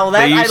yeah, well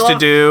that they used to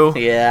do.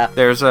 Yeah.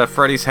 There's a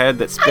Freddy's head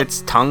that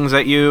spits tongues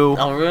at you.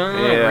 Oh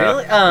really? Yeah.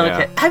 Really? Oh, Yeah.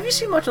 okay. Have you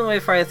seen much of the way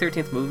Friday the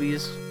 13th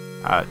movies?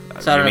 So I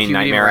don't you know mean if you would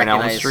Nightmare even on Elm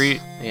recognize-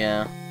 Street?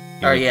 Yeah.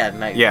 You Or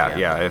mean- yeah,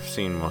 Yeah, I've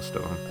seen most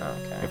of them.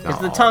 Okay. If Because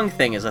not the all. tongue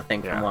thing is a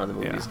thing from one of the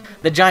movies.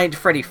 The giant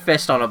Freddy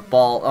fist on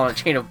a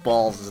chain of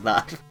balls is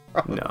not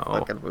from the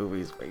fucking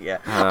movies, but yeah.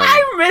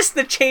 I missed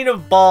the chain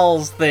of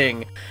balls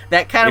thing.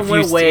 That kind of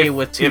went away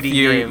with 2D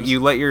games. If you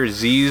let your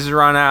Z's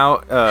run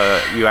out,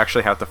 you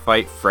actually have to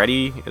fight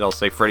Freddy. It'll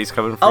say Freddy's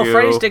coming for you. Oh,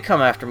 Freddy's did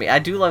come after me. I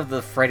do love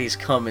the Freddy's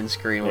coming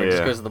screen where it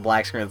just Yeah. goes to the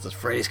black screen and says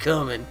Freddy's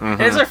coming. And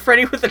it's a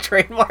Freddy with a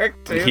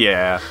trademark too.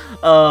 Yeah.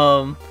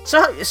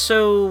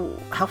 So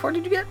how far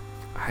did you get?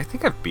 I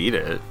think I beat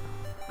it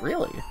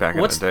Really? back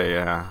in the day,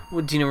 yeah.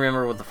 Do you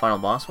remember what the final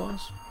boss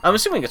was? I'm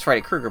assuming it's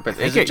Freddy Krueger, but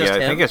is it just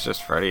him? I think it's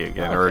just Freddy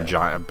again, or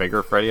a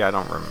bigger Freddy. I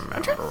don't remember.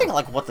 I'm trying to think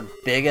like what the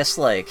biggest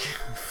like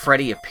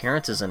Freddy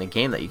appearances in a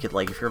game that you could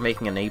like if you're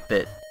making an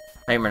 8-bit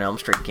Nightmare on Elm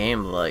Street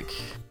game, like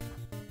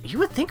you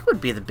would think it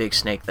would be the big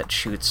snake that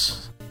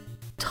shoots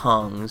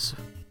tongues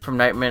from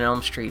Nightmare on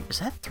Elm Street. Is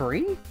that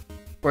 3?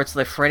 Where it's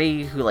the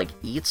Freddy who like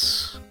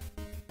eats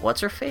what's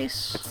her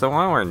face? It's the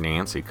one where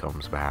Nancy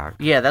comes back.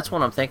 Yeah, that's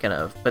what I'm thinking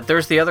of. But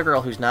there's the other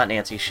girl who's not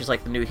Nancy. She's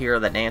like the new hero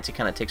that Nancy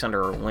kind of takes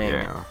under her wing.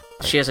 Yeah.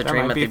 She has a That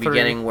dream might at be the 3.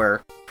 beginning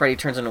where Freddy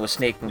turns into a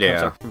snake and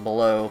comes up from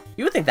below.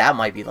 You would think that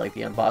might be like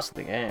the end boss of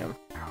the game.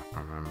 I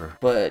don't remember.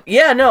 But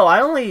yeah, no, I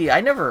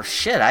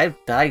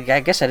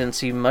guess I didn't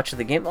see much of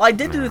the game. Well, I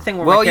did do the thing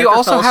where my Well, you character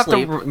also fell have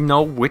asleep. to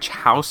know which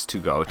house to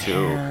go to.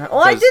 Well,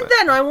 I did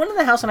that. No, I went in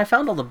the house and I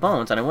found all the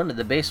bones and I went to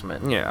the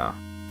basement. Yeah.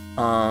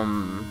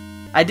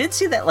 I did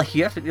see that like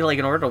you have to like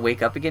in order to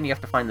wake up again, you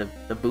have to find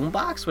the boom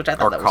box, which I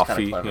thought Or that was kind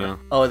coffee, of clever. yeah.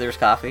 Oh, there's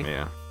coffee.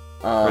 Yeah.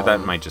 Or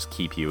that might just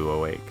keep you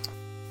awake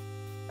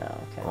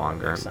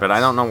longer. But I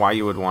don't know why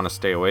you would want to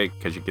stay awake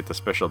because you get the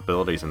special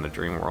abilities in the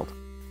dream world.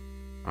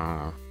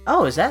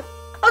 Oh, is that?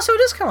 Oh, so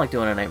it is kind of like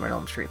doing a Nightmare on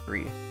Elm Street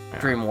 3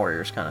 Dream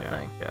Warriors kind of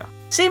thing. Yeah.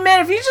 See,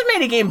 man, if you just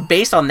made a game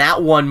based on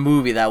that one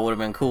movie, that would have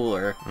been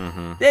cooler.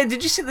 Mm-hmm. Yeah,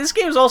 did you see this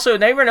game's also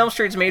Nightmare on Elm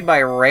Street's made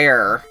by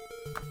Rare,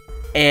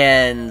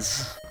 and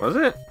Was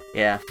it?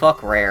 yeah,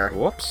 fuck Rare.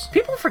 Whoops.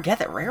 People forget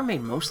that Rare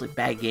made mostly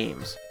bad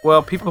games.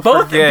 Well, people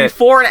Both forget.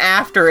 before and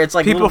after, it's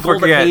like People little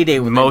golden forget heyday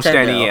with most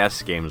Nintendo.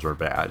 NES games were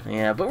bad.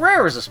 Yeah, but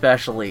Rare was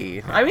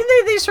especially. I mean,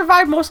 they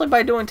survived mostly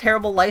by doing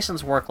terrible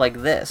license work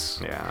like this.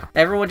 Yeah.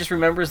 Everyone just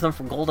remembers them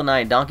from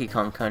GoldenEye and Donkey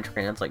Kong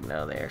Country, and it's like,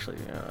 no, they actually.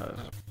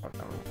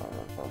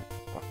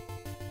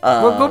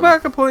 Well, go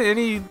back and play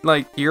any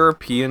like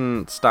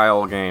European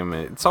style game.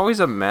 It's always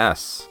a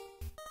mess.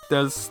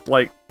 There's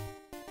like,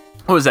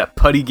 what was that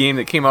putty game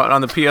that came out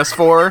on the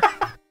PS4?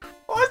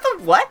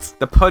 What?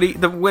 The putty.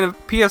 When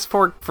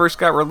PS4 first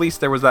got released,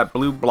 there was that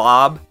blue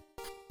blob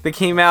that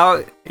came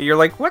out. You're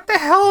like, what the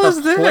hell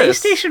is this?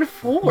 PlayStation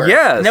 4.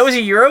 Yes. And that was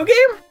a Euro game?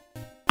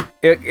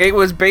 It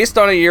was based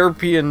on a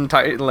European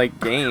like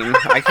game.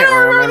 I can't I don't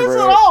remember remember.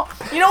 this at all.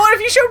 You know what?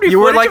 If you showed me You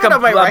were footage like of it, I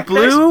might a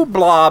recognize- blue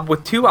blob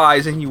with 2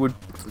 eyes, and you would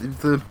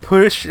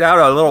push out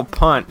a little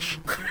punch.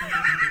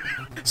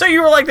 So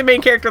you were like the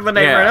main character of the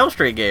Nightmare on Yeah. Elm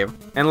Street game.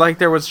 And like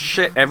there was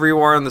shit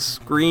everywhere on the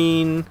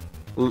screen.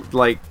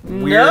 weird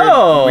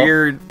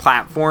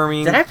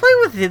platforming. Did I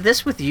play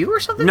this with you or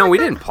something? No, like we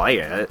that? didn't play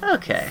it.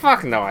 Okay.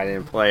 Fuck no, I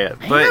didn't play it.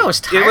 Maybe But I was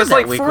tired it was that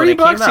like week when $40, it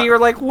came so you were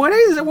like, what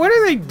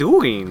are they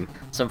doing?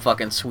 Some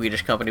fucking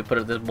Swedish company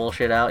put this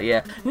bullshit out,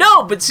 yeah.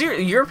 No, but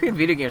seriously, European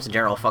video games in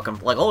general, fucking,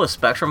 like, all the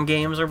Spectrum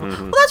games are... Well,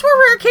 that's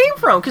where Rare came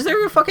from, because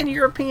they're a fucking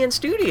European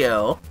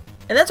studio.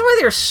 And that's why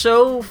they're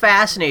so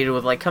fascinated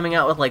with, like, coming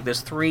out with, like,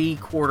 this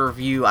 3/4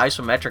 view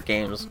isometric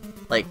games.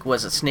 Like,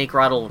 was it Snake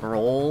Rattle and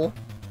Roll?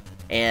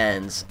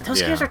 And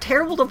those games are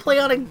terrible to play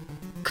on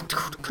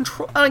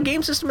a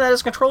game system that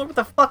has a controller with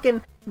a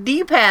fucking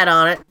D-pad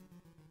on it.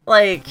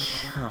 Like,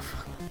 oh,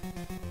 fuck.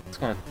 It's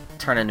gonna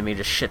turn into me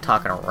just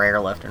shit-talking Rare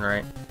left and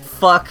right.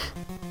 Fuck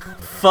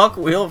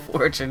Wheel of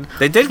Fortune.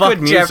 They did Fuck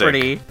good music.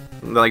 Jeopardy.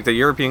 Like, the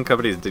European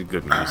companies did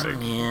good music.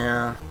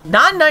 Yeah.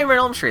 Not Nightmare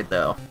on Elm Street,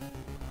 though.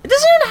 It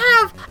doesn't even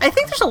have... I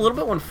think there's a little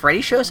bit when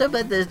Freddy shows up,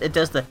 that it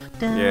does the...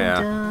 Dun,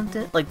 dun,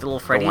 dun, like the little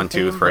Freddy 1,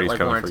 2, theme, Freddy's like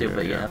coming 1 or for 2, you,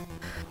 but yeah.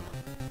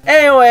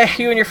 Anyway,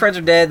 You and Your Friends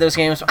Are Dead, those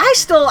games. I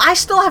still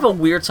have a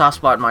weird soft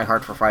spot in my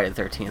heart for Friday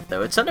the 13th,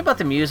 though. It's something about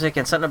the music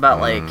and something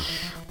about, like...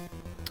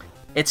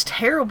 It's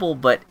terrible,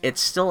 but it's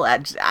still...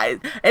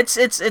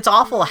 It's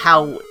awful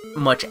how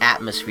much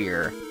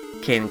atmosphere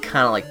can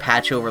kind of, like,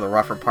 patch over the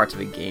rougher parts of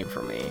a game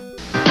for me.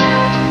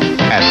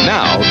 And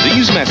now,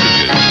 these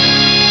messages.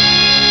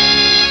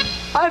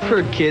 I've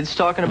heard kids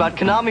talking about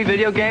Konami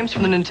video games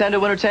from the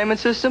Nintendo Entertainment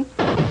System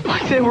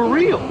like they were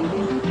real.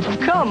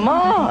 Come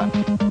on.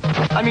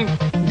 I mean,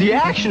 the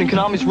action in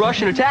Konami's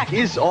Rush'n Attack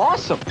is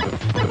awesome.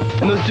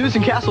 And those dudes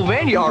in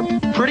Castlevania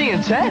are pretty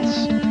intense.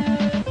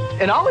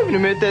 And I'll even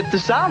admit that the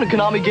sound in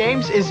Konami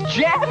games is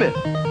jamming.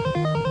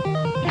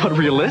 But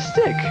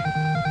realistic?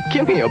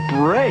 Give me a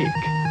break.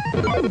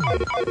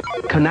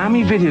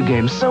 Konami video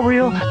games, so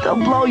real, they'll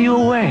blow you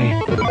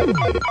away.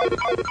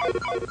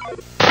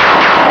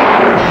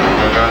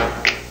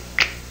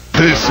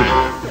 This is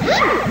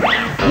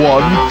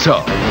One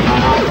Tough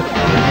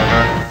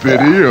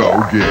Video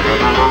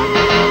Game.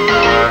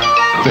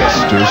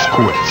 Fester's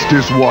Quest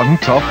is one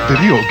tough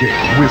video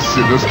game with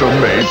sinister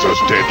mazes,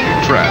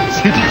 deadly traps,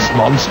 hideous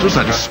monsters,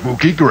 and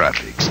spooky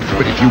graphics.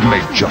 But if you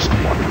make just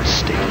one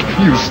mistake,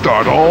 you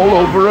start all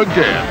over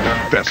again.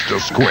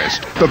 Fester's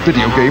Quest, the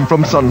video game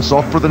from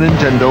Sunsoft for the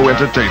Nintendo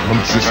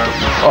Entertainment System.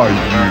 Are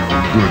you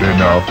good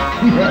enough?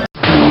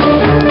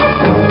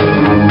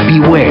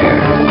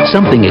 Beware,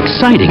 something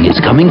exciting is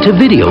coming to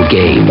video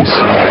games.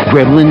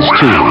 Gremlins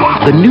 2,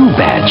 the new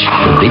batch,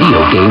 the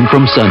video game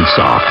from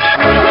Sunsoft.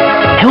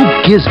 Help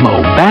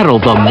Gizmo battle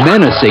the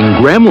menacing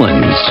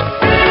gremlins.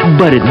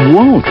 But it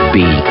won't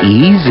be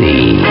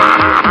easy.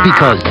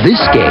 Because this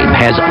game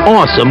has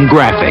awesome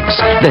graphics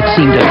that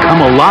seem to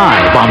come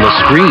alive on the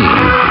screen.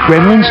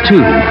 Gremlins 2,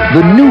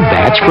 the new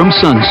batch from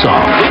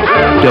Sunsoft.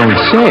 Don't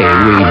say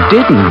we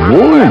didn't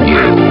warn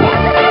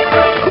you.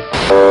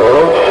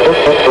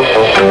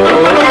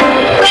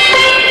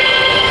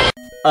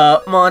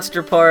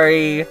 Monster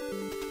Party,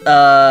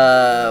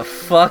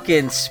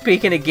 fucking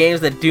speaking of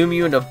games that doom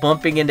you into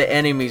bumping into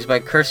enemies by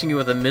cursing you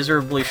with a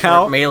miserably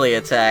short melee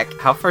attack.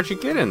 How far'd you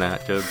get in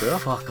that, Joe Bill?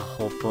 Fuck, a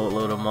whole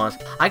boatload of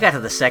monsters. I got to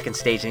the second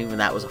stage and even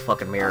that was a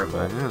fucking miracle.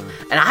 Yeah.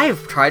 And I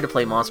have tried to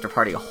play Monster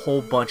Party a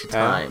whole bunch of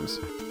times.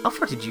 How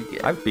far did you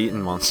get? I've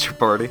beaten Monster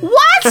Party.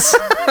 What?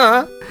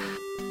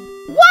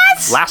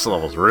 What? Last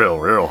level's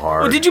real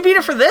hard. Well, did you beat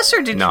it for this,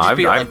 or did you just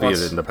beat it I've beat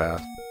once? it in the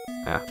past.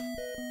 Yeah.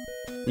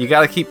 You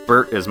gotta keep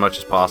Bert as much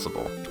as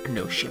possible.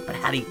 No shit, but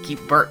how do you keep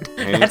Bert?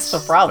 It's- That's the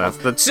problem.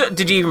 that's the- So,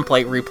 did you even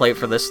replay it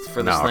for this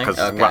No, thing? because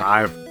Okay.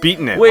 I've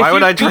beaten it. Well, Why if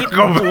would you I try to beat-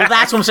 go back? Well,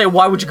 that's what I'm saying.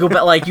 Why would you go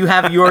back? Like, you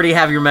already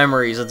have your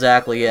memories.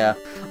 Exactly, yeah.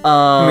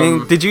 I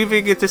mean, did you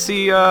even get to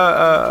see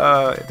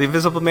the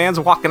Invisible Man's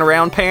walking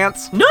around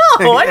pants? No,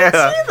 I didn't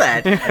Yeah. see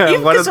that. Yeah,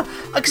 Even one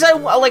because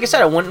like I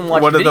said, I went and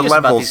watched One of videos the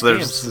about levels, these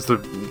there's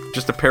games.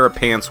 just a pair of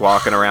pants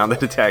walking around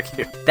that attack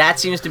you. That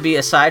seems to be,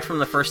 aside from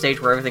the first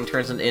stage where everything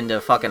turns into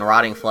fucking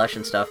rotting flesh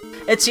and stuff,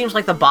 it seems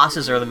like the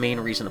bosses are the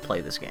main reason to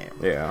play this game.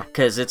 Yeah.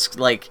 Because it's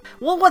like,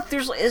 well, what,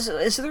 there's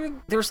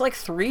like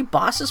 3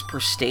 bosses per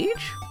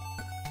stage?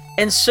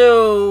 And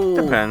so...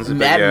 Depends,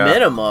 but At yeah.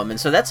 minimum, and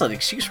so that's an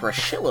excuse for a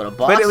shitload of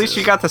bosses. But at least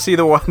you got to see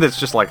the one that's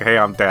just like, hey,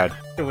 I'm dead.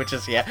 Which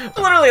is, yeah,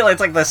 literally, like,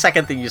 it's like the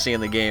second thing you see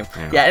in the game.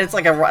 Yeah, it's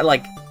like a pile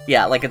But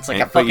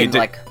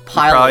you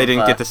probably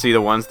didn't of, get to see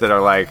the ones that are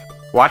like,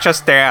 watch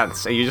us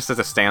dance, and you just have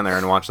to stand there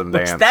and watch them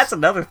dance. That's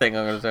another thing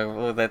I'm gonna talk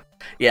about. That,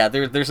 yeah,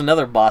 there's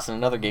another boss in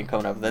another game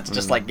coming up that's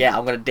just like, yeah,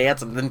 I'm gonna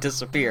dance and then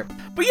disappear.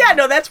 But yeah,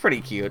 no, that's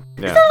pretty cute.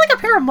 Yeah. Is there like a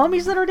pair of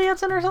mummies that are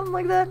dancing or something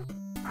like that?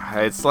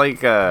 It's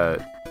like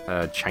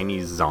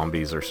Chinese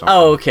zombies or something.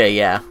 Oh, okay,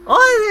 yeah.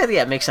 Oh,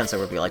 yeah, it makes sense. There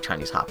would be like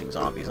Chinese hopping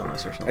zombies on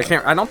this or something.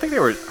 I don't think they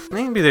were.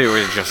 Maybe they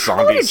were just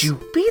zombies. How did you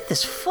beat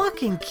this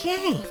fucking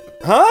game?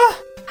 Huh?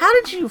 How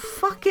did you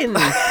fucking...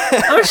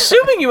 I'm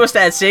assuming you must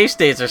have had save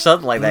states or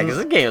something like that, because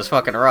this game is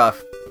fucking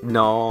rough.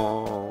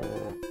 No.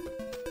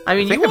 I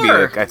mean,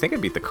 I think I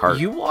beat the cart.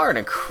 You are an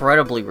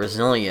incredibly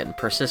resilient and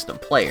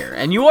persistent player,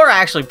 and you are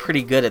actually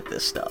pretty good at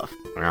this stuff.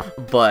 Yeah.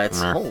 But,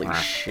 Yeah. holy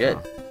Yeah. shit.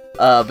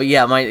 But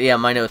yeah,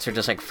 my notes are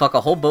just like, fuck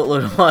a whole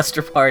boatload of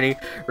Monster Party.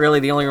 Really,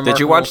 the only remarkable... Did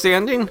you watch the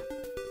ending?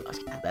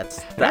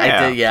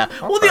 I did, yeah. Okay.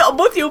 Well,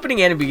 both the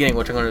opening and the beginning,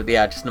 which I'm going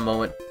to, just in a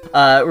moment.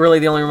 Really,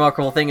 the only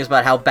remarkable thing is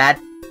about how bad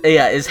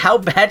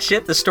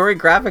shit the story,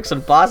 graphics,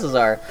 and bosses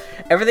are.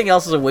 Everything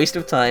else is a waste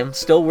of time.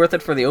 Still worth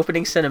it for the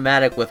opening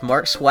cinematic with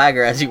Mark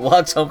Swagger as he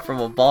walks home from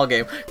a ball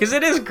game. Because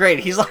it is great.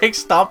 He's like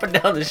stomping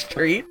down the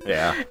street.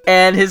 Yeah.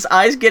 And his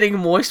eyes getting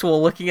moist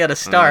while looking at a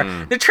star.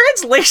 The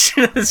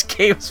translation of this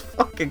game is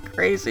fucking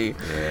crazy.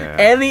 Yeah.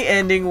 And the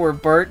ending where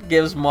Bert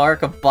gives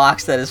Mark a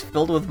box that is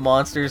filled with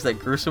monsters that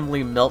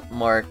gruesomely melt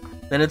Mark.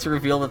 Then it's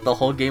revealed that the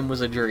whole game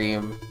was a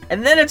dream.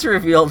 And then it's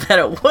revealed that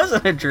it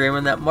wasn't a dream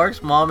and that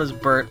Mark's mom is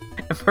Bert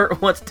and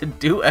Bert wants to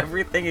do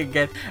everything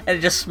again, and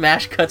it just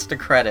smash cuts to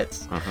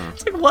credits.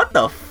 It's like, what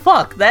the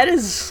fuck? That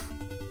is...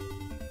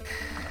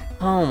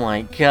 Oh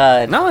my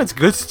god. No, it's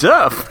good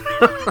stuff.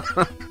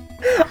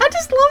 I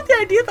just love the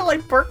idea that,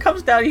 like, Bert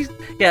comes down,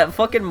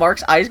 fucking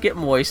Mark's eyes get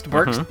moist,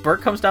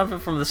 Bert comes down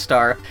from the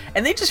star,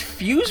 and they just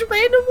fuse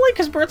randomly,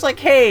 because Bert's like,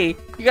 hey,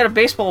 you got a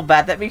baseball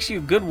bat, that makes you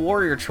a good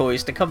warrior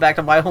choice to come back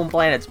to my home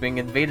planet's being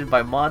invaded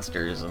by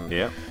monsters, and...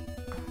 Yeah.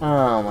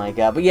 Oh my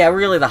god, but yeah,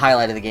 really the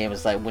highlight of the game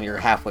is like when you're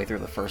halfway through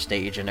the first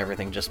stage and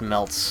everything just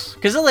melts.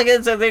 Because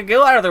they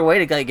go out of their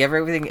way to like give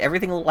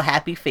everything little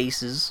happy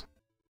faces.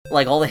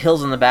 Like all the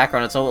hills in the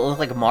background, it looks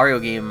like a Mario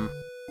game,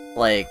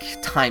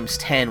 like times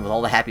 10 with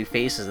all the happy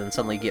faces, and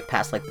suddenly you get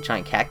past like the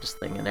giant cactus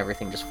thing and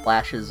everything just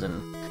flashes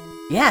and...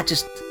 Yeah,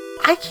 just...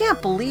 I can't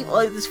believe...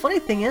 this funny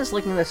thing is,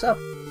 looking this up,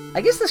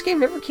 I guess this game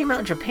never came out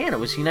in Japan. It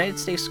was a United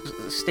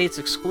States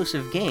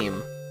exclusive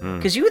game.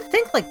 Because you would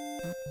think like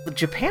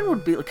Japan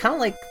would be kind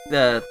of like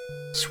the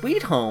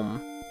Sweet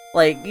Home.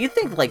 Like, you'd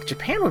think, like,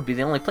 Japan would be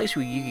the only place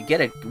where you could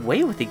get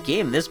away with a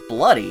game this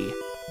bloody.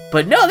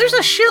 But no, there's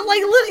a shit, like,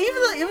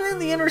 even in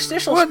the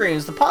interstitial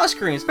screens, the pause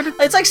screens,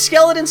 it's like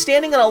skeleton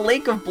standing in a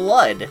lake of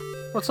blood.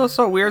 What's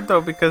also weird,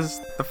 though,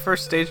 because the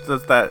first stage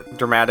does that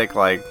dramatic,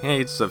 like,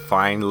 hey, it's a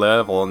fine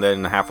level, and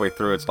then halfway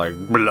through it's like,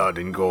 blood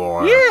and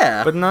gore.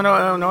 Yeah. But no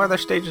other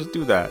stages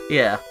do that.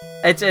 Yeah.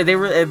 I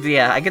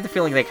get the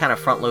feeling they kind of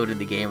front-loaded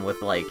the game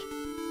with, like,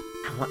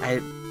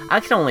 I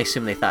can only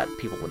assume they thought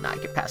people would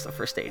not get past the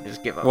first stage and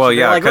just give up. Well, so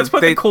yeah, like, let's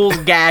put the cool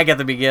gag at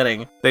the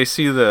beginning. They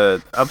see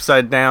the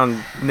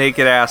upside-down,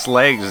 naked-ass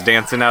legs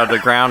dancing out of the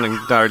ground and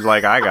are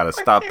like, I gotta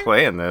stop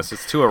playing this.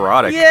 It's too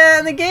erotic. Yeah,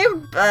 and the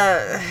game,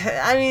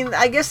 I mean,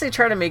 I guess they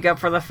try to make up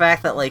for the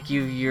fact that, like,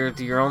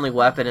 your only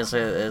weapon is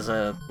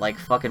a like,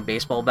 fucking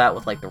baseball bat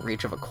with, like, the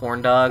reach of a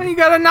corn dog. And you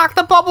gotta knock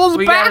the bubbles back.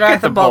 We gotta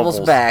knock the bubbles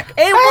back.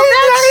 Hey,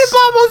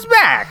 bubbles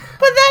back.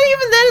 But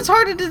even then, it's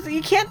hard to do.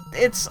 You can't.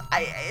 It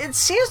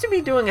seems to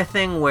be doing a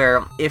thing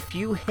where if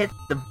you hit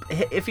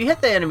the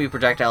enemy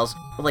projectiles,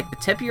 like the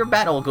tip of your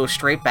bat will go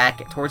straight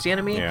back towards the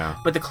enemy. Yeah.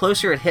 But the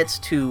closer it hits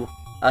to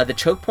the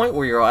choke point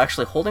where you're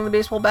actually holding the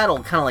baseball bat,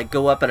 it'll kind of like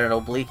go up at an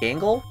oblique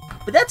angle.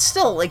 But that's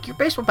still like your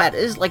baseball bat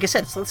is, like I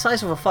said, it's the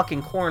size of a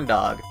fucking corn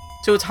dog.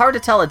 So it's hard to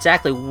tell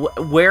exactly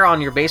where on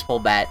your baseball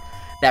bat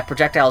that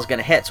projectile is going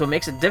to hit. So it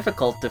makes it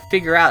difficult to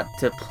figure out,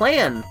 to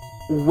plan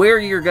where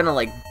you're going to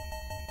like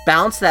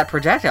bounce that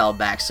projectile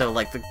back. So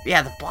like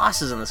the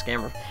bosses in this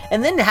game are,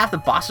 and then half the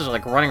bosses are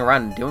like running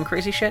around and doing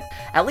crazy shit.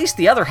 At least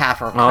the other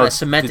half are kind of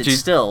cemented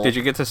still. Did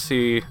you get to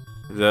see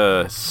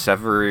the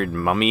severed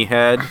mummy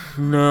head?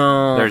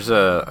 No. There's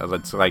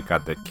it's like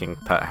got the King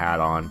Tut hat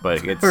on,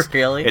 but it's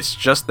really? It's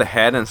just the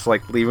head, and it's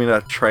like leaving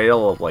a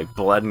trail of like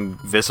blood and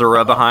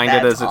viscera behind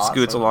it as it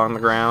scoots along the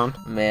ground.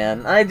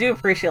 Man, I do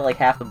appreciate like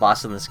half the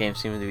bosses in this game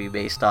seem to be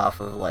based off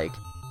of like,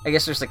 I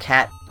guess there's the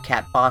cat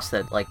boss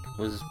that like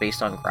was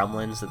based on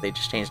Gremlins that they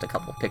just changed a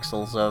couple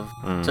pixels of.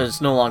 So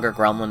it's no longer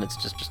Gremlin, it's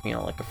just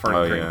like a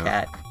furry green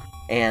cat.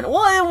 And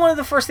one of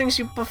the first things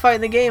you fight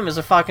in the game is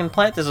a fucking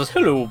plant that says,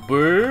 "Hello,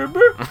 baby."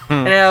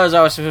 And it was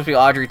always supposed to be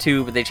Audrey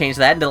 2, but they changed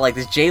that into like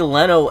this Jay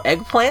Leno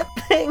eggplant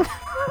thing.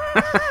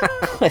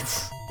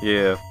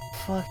 Yeah.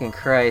 Fucking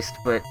Christ,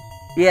 but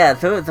yeah,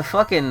 the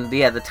fucking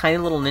the tiny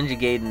little Ninja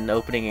Gaiden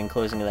opening and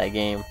closing of that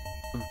game.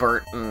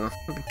 Bert and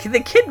the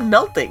kid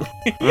melting.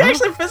 You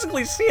actually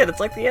physically see it.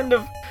 It's like the end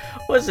of,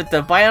 what is it,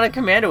 the Bionic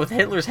Commando with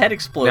Hitler's head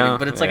exploding,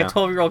 but it's like a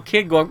 12-year-old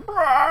kid going,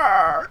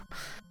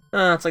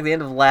 it's like the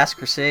end of The Last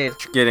Crusade.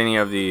 Did you get any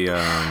of the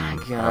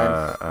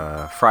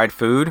fried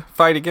food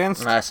fight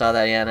against? I saw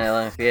that,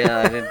 I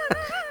did.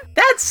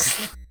 That's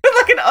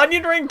like an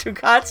onion ring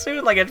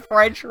tonkatsu, like a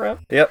fried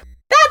shrimp. Yep.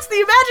 That's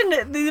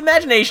the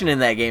imagination in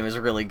that game is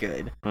really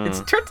good. It's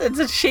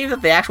a shame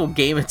that the actual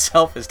game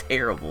itself is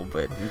terrible,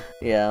 but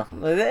yeah.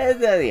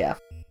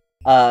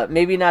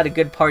 Maybe not a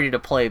good party to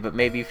play, but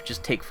maybe if you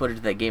just take footage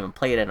of that game and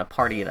play it at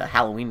a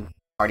Halloween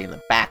party in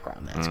the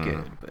background, that's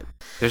good. But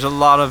there's a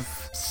lot of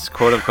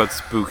quote unquote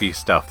spooky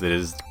stuff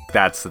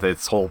that's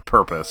its whole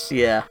purpose.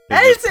 Yeah,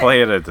 just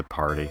play it at the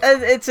party.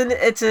 It's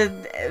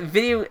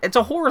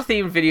a horror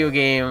themed video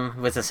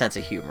game with a sense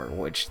of humor,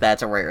 which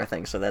that's a rare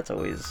thing. So that's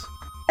always.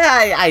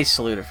 I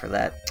salute it for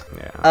that.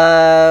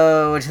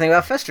 Yeah. What do you think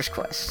about Fester's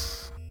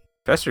Quest?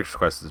 Fester's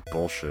Quest is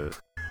bullshit.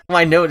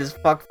 My note is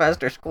fuck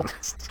Fester's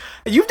Quest.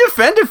 You've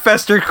defended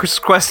Fester's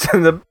Quest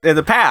in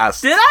the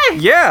past. Did I?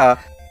 Yeah.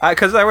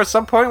 Because there was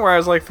some point where I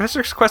was like,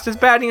 Fester's Quest is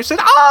bad, and you said,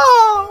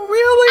 oh,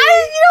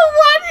 really? You know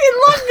what? It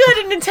looked good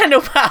in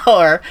Nintendo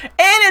Power, and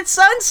it's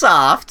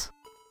Sunsoft,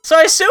 so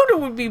I assumed it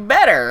would be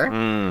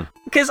better.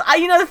 Because,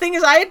 the thing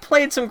is, I had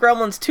played some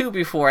Gremlins 2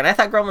 before, and I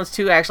thought Gremlins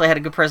 2 actually had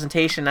a good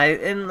presentation,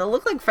 and it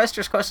looked like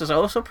Fester's Quest was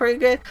also pretty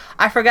good.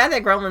 I forgot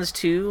that Gremlins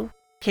 2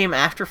 came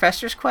after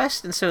Fester's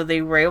Quest, and so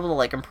they were able to,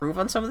 like, improve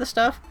on some of the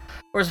stuff,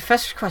 whereas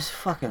Fester's Quest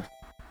fucking...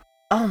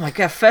 Oh my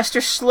god,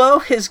 Fester's slow,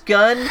 his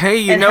gun,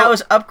 and how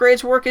his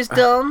upgrades work is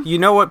dumb. You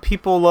know what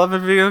people love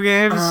in video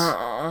games?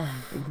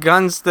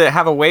 Guns that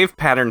have a wave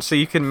pattern so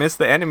you can miss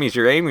the enemies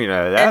you're aiming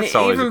at. That's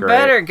always great. And even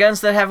better,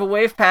 guns that have a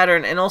wave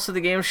pattern, and also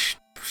the game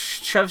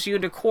shoves you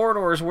into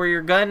corridors where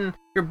your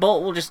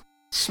bolt will just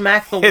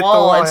smack the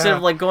wall instead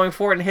of like going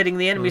forward and hitting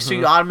the enemy, so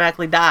you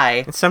automatically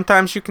die. And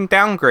sometimes you can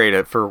downgrade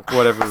it for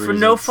whatever reason. For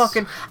no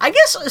fucking... I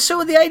guess,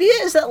 so the idea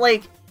is that,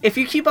 like, if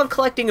you keep on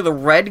collecting the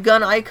red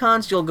gun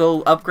icons, you'll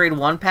go upgrade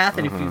one path,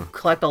 and if you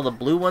collect all the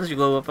blue ones, you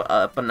go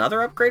up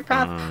another upgrade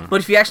path.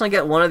 But if you actually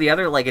get one or the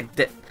other, like,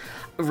 it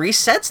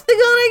resets the gun,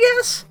 I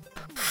guess?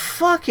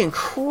 Fucking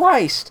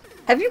Christ.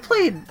 Have you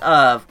played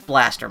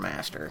Blaster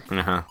Master?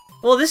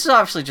 Well, this is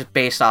obviously just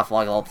based off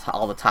like all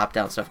the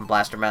top-down stuff in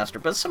Blaster Master,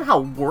 but it's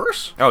somehow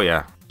worse. Oh,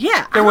 yeah.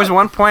 Yeah. There was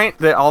one point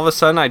that all of a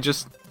sudden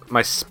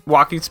my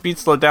walking speed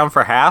slowed down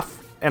for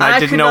half, and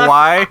I didn't know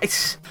why.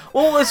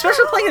 Well,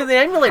 especially playing in the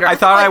emulator. I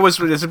thought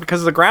it's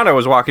because of the ground I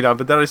was walking on,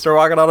 but then I started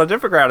walking on a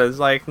different ground. It's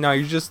like, no,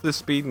 you're just this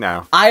speed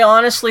now. I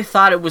honestly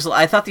thought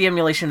I thought the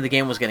emulation of the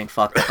game was getting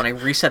fucked up, and I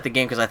reset the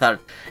game because I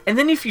thought... And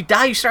then if you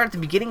die, you start at the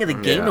beginning of the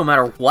game no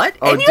matter what,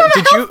 and you don't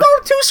have to go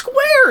 2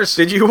 squares!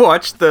 Did you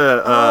watch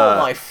the... oh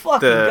my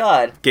fucking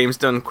god. Games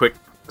Done Quick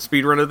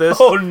speedrun of this?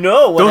 Oh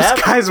no, what Those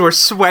happened? guys were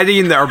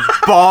sweating their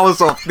balls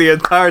off the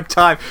entire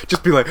time.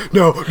 Just be like,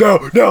 no,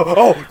 oh,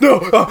 no,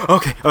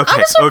 okay.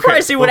 I'm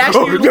surprised he would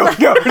actually...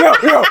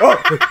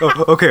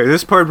 Okay,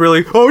 this part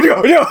really... Oh,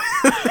 no.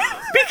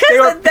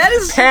 Because that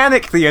is...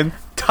 panicked the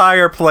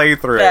entire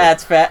playthrough.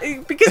 That's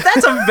bad. Because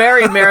that's a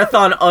very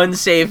marathon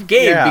unsafe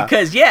game. Yeah.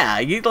 Because,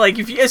 you like,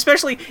 if you,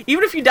 especially,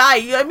 even if you die,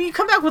 you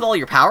come back with all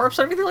your power-ups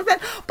and everything like that,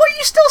 but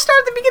you still start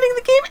at the beginning of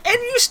the game,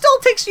 and you still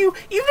takes you,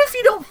 even if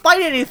you don't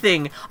fight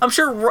anything, I'm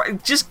sure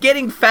just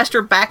getting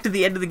Fester back to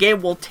the end of the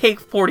game will take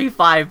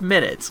 45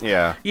 minutes.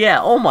 Yeah. Yeah,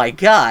 oh my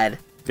god.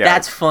 Yeah.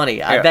 That's funny.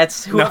 Yeah.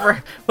 That's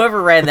whoever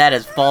ran that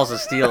as Balls of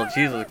Steel.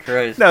 Jesus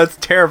Christ. No, it's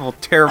terrible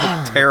game.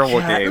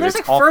 And there's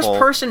it's like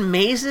first-person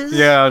mazes.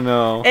 Yeah,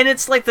 no. And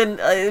it's like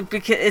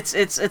because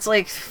it's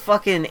like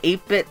fucking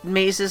 8-bit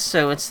mazes.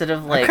 So instead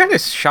of like, I'm kind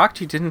of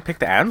shocked you didn't pick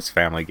the Addams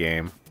Family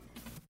game.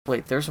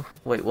 Wait,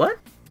 what?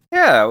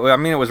 Yeah, well, I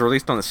mean, it was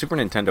released on the Super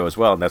Nintendo as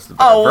well, and that's the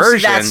better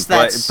version.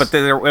 But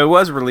it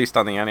was released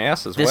on the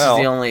NES as well. This is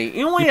the only...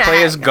 You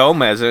play as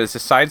Gomez. It's a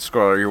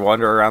side-scroller. You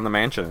wander around the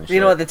mansion and shit. You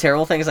know what the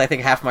terrible thing is? I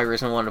think half my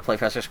reason I wanted to play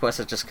Fester's Quest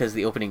is just because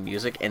the opening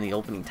music and the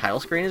opening title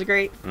screen is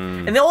great.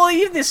 And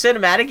even the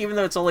cinematic, even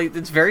though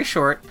it's very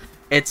short...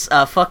 It's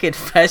fucking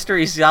Fester.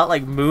 He's out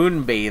like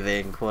moon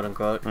bathing, quote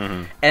unquote,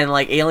 and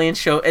like aliens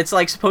show. It's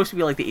like supposed to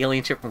be like the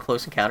alien ship from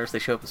Close Encounters. They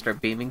show up and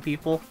start beaming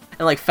people,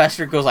 and like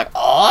Fester goes like,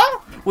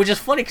 "Oh," which is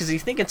funny because you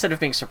think instead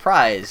of being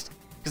surprised,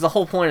 because the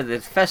whole point of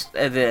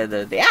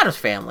the Addams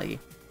Family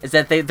is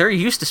that they're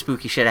used to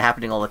spooky shit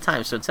happening all the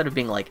time. So instead of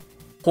being like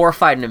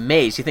horrified and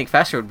amazed, you think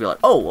Fester would be like,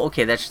 "Oh,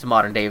 okay, that's just a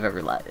modern day of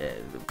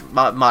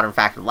modern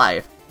fact of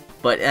life."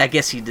 But I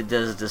guess he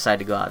does decide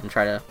to go out and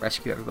try to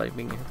rescue everybody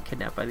being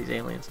kidnapped by these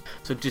aliens.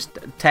 So just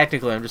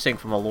technically, I'm just saying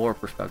from a lore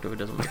perspective, it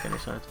doesn't make any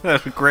sense.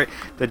 That's great.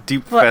 The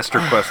deep Fester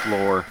Quest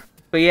lore.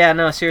 But yeah,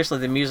 no, seriously,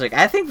 the music.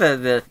 I think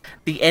the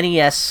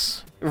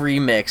NES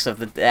remix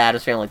of the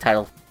Addams Family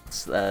title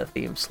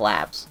theme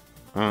slaps.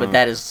 But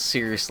that is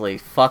seriously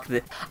fuck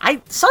the.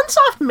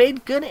 Sunsoft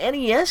made good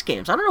NES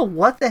games. I don't know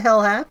what the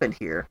hell happened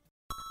here.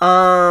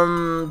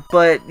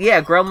 But yeah,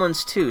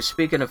 Gremlins 2.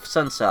 Speaking of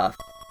Sunsoft.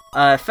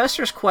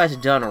 Fester's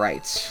Quest done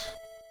right.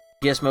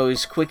 Gizmo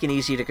is quick and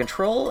easy to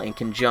control and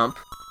can jump.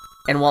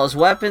 And while his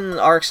weapon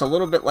arc's a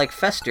little bit like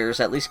Fester's,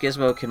 at least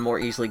Gizmo can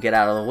more easily get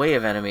out of the way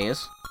of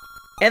enemies.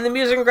 And the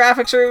music and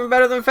graphics are even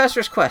better than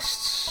Fester's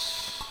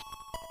Quest.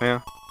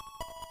 Yeah.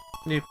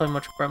 Did you play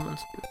much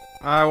Gremlins 2?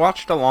 I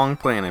watched a long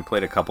play and I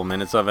played a couple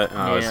minutes of it, and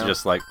I was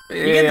just like,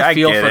 you get the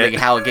feel for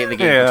how the game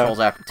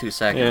controls after 2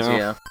 seconds,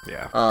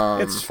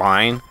 Yeah. It's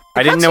fine.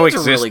 I didn't know it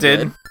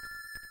existed.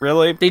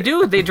 Really? They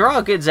do. They draw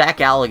a good Zach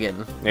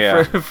Galligan.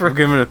 Yeah. I'm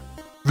giving it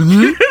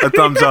a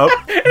thumbs up.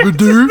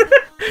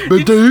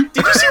 Did you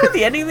see what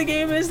the ending of the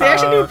game is? They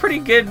actually do a pretty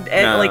good,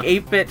 like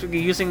 8-bit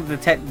using the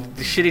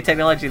shitty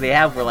technology they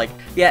have. Where like,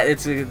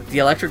 it's the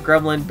electric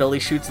gremlin. Billy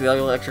shoots the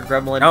electric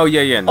gremlin. Oh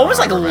yeah. No, almost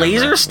like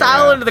laser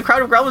style into the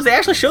crowd of gremlins. They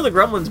actually show the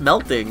gremlins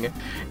melting,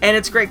 and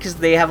it's great because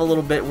they have a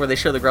little bit where they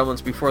show the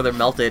gremlins before they're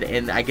melted,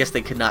 and I guess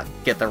they could not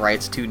get the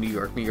rights to New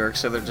York,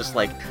 so they're just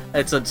like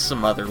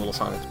some other little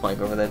song that's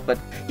playing over that. But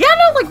yeah,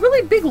 no, like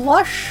really big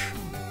lush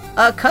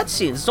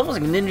cutscenes. It's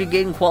almost like Ninja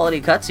Gaiden quality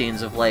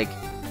cutscenes of like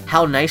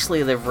how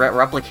nicely they've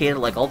replicated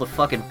like all the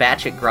fucking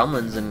batshit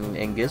gremlins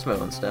and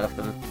Gizmo and stuff,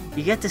 and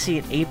you get to see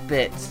an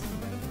 8-bit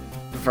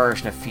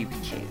version of Phoebe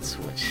Cates,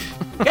 which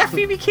you got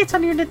Phoebe Cates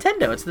on your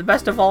Nintendo. It's the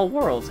best of all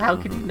worlds. How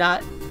could you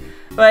not?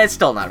 But it's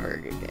still not a very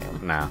good game.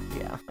 No.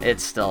 Yeah,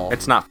 it's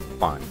not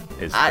fun.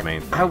 Is the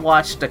main thing. I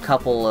watched a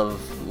couple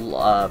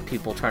of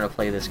people trying to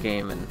play this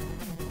game, and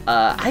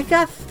I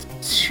got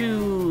to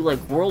like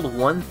World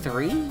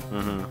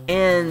 1-3,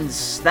 and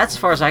that's as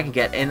far as I can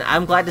get. And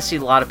I'm glad to see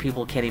a lot of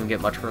people can't even get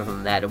much further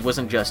than that. It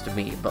wasn't just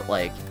me, but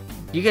like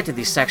you get to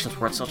these sections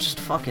where it's just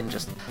fucking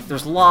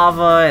there's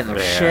lava and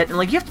there's shit, and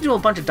like you have to do a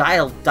bunch of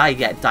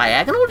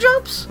diagonal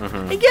jumps.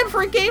 Again,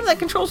 for a game that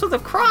controls with a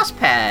cross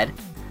pad.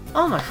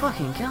 Oh my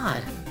fucking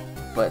god!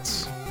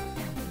 But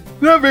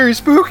not very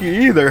spooky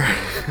either.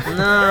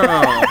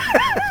 No.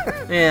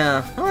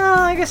 Yeah. Well,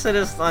 I guess it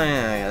is.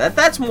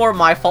 That's more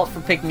my fault for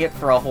picking it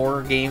for a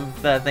horror game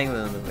thing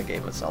than the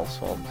game itself's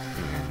fault.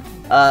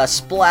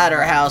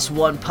 Splatterhouse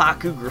 1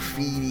 Paku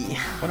Graffiti.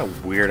 What a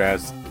weird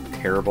ass,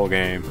 terrible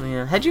game.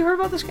 Yeah. Had you heard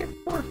about this game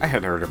before? I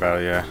had heard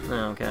about it, yeah.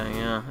 Okay,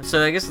 yeah.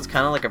 So I guess it's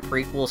kind of like a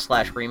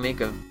prequel /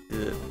 remake of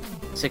the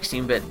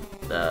 16-bit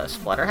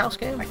Splatterhouse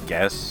game. I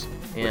guess.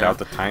 Yeah. Without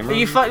the timer.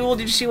 Well,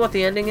 did you see what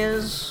the ending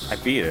is? I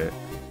beat it.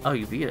 Oh,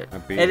 you beat it. I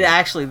beat it.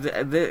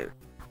 Actually,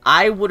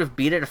 I would have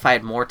beat it if I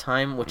had more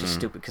time, which is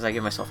stupid because I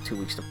give myself 2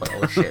 weeks to play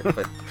all this shit.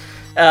 But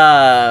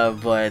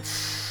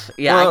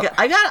yeah, well,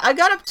 I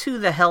got up to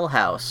the Hell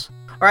House,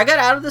 or I got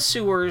out of the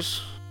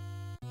sewers.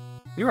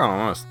 You were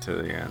almost to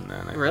the end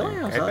then. Really?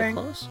 I was that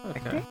close?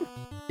 Okay.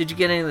 Did you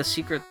get any of the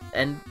secret?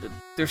 And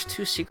there's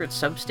 2 secret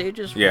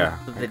sub-stages? Yeah.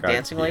 With the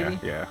dancing lady?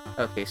 Yeah.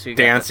 Okay, so you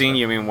dancing,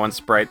 you mean one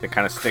sprite that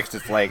kind of sticks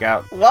its leg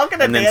out? Welcome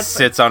to and then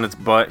sits on its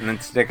butt and then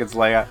sticks its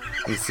leg out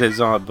and sits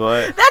on a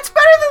butt. That's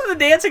better than the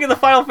dancing in the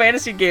Final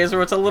Fantasy games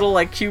where it's a little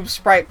like cube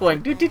sprite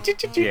going.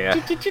 Yeah.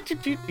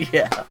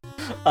 Yeah.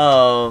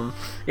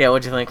 Yeah,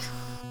 what'd you think?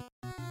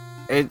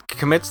 It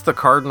commits the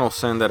cardinal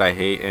sin that I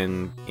hate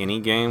in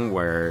any game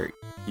where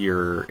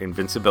your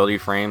invincibility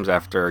frames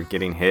after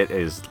getting hit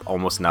is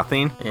almost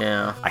nothing.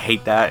 Yeah. I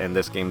hate that, and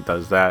this game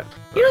does that.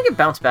 You don't get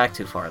bounced back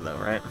too far, though,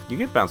 right? You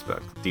get bounced back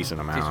a decent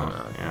amount.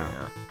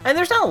 Yeah. And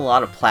there's not a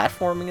lot of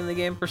platforming in the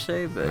game, per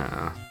se, but...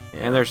 Yeah.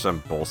 And there's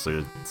some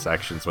bullshit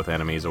sections with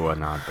enemies and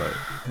whatnot, but...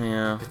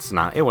 Yeah.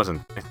 It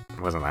wasn't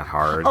that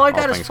hard. Oh, I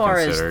got as far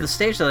as... The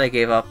stage that I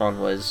gave up on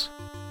was...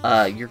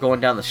 you're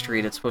going down the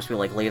street, it's supposed to be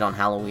like late on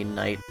Halloween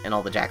night, and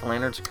all the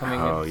jack-o'-lanterns are coming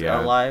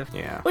alive.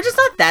 Yeah. Which is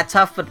not that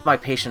tough, but my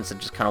patience had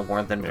just kind of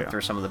worn thin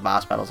through some of the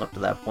boss battles up to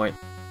that point.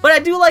 But I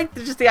do like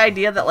just the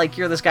idea that like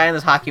you're this guy in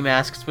this hockey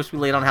mask, it's supposed to be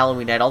late on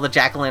Halloween night, all the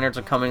jack-o'-lanterns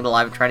are coming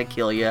alive and trying to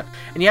kill you,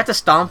 and you have to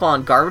stomp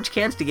on garbage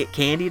cans to get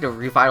candy to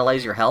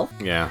revitalize your health.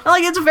 Yeah. And,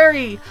 like, it's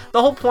the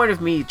whole point of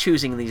me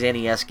choosing these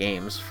NES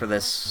games for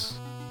this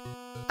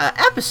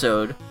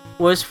episode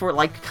was for,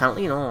 like, kind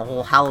of, a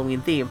whole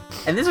Halloween theme.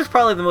 And this is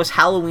probably the most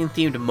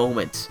Halloween-themed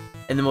moment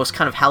in the most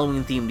kind of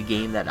Halloween-themed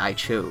game that I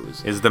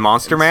chose. Is the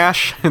Monster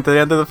Mash at the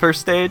end of the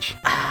first stage?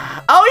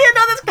 Oh, yeah,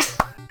 no, that's...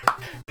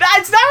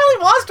 It's not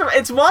really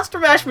it's Monster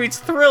Mash meets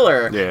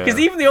Thriller. Yeah. Because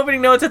even the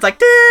opening notes, it's like,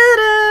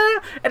 da-da!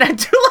 And I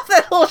do love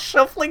that little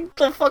shuffling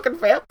little fucking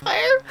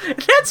vampire. And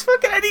that's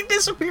fucking, and he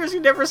disappears. You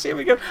never see him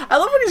again. I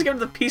love when he's going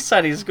to the peace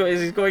sign. He's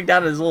going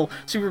down his little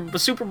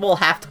Super Bowl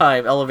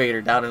halftime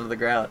elevator down into the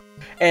ground.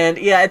 And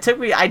yeah, it took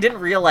me, I didn't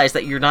realize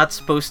that you're not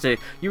supposed to,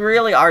 you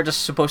really are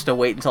just supposed to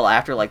wait until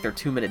after like their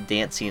 2-minute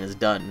dance scene is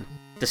done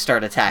to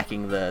start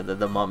attacking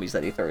the mummies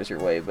that he throws your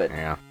way, but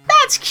yeah,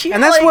 that's cute.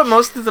 And that's what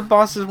most of the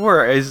bosses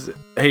were, is,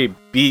 hey,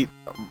 beat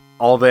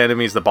all the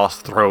enemies the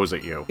boss throws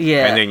at you,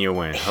 and then you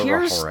win.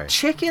 Here's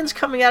chickens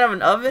coming out of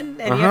an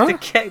oven, and you have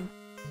to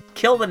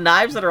kill the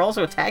knives that are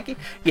also attacking.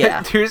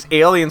 Yeah. There's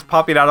aliens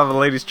popping out of a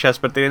lady's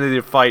chest, but at the end of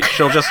the fight,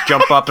 she'll just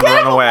jump up and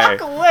run away.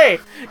 Walk away.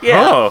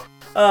 Yeah.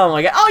 Oh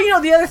my god. Oh,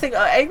 the other thing,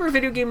 Angry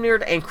Video Game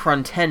Nerd and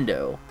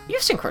Cruntendo.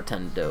 You've seen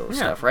Cruntendo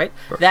stuff, right?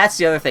 Sure. That's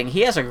the other thing.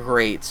 He has a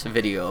great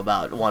video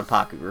about One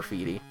Paku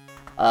Graffiti.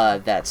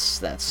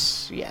 That's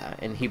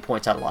and he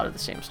points out a lot of the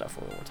same stuff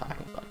we're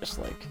talking about. Just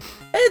like,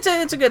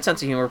 it's a good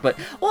sense of humor, but,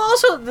 well,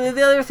 also, the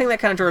other thing that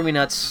kind of drove me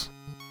nuts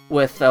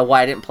with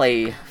why I didn't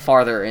play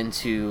farther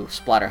into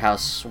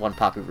Splatterhouse 1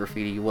 Paku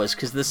Graffiti was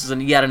because this is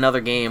yet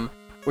another game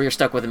where you're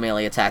stuck with a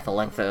melee attack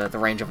the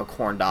range of a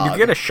corn dog. You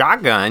get a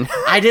shotgun.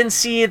 I didn't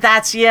see it.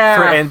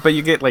 But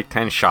you get like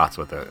 10 shots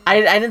with it. I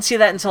didn't see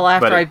that until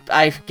after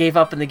I gave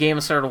up in the game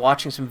and started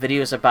watching some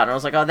videos about it. And I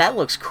was like, oh, that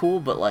looks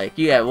cool, but like,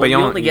 you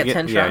only get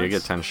 10 shots? Yeah, you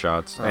get 10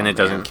 shots, and it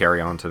doesn't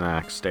carry on to the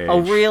next stage. Oh,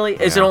 really?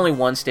 Yeah. Is it only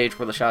one stage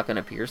where the shotgun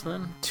appears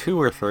then? 2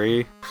 or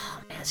 3.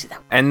 Oh, man, see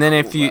that. And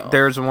then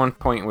there's one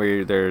point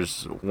where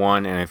there's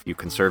one, and if you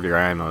conserve your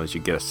ammo, you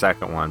get a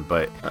second one,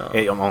 but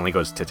it only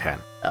goes to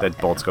 10. The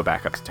bolts go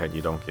back up to 10.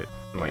 You don't get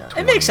like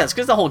 20. It makes sense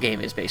because the whole game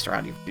is based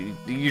around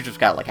you just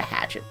got like a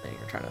hatchet thing.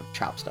 You're trying to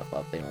chop stuff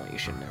up. They don't want you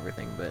shooting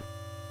everything, but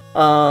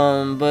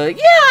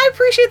yeah, I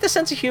appreciate the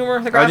sense of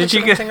humor. The graphics did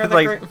you get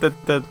like the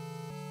the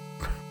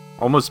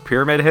almost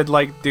pyramid head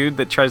like dude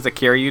that tries to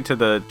carry you to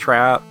the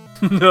trap?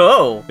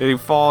 No. You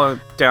fall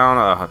down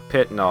a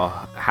pit in a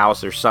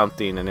house or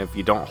something, and if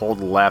you don't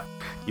hold left,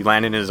 you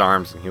land in his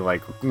arms, and he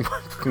like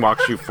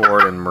walks you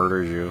forward and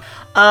murders you.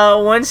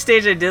 One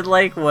stage I did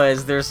like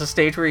was there's a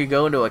stage where you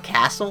go into a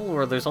castle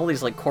where there's all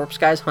these like corpse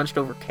guys hunched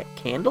over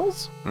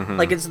candles. Mm-hmm.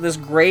 Like it's this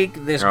great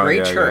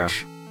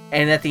church,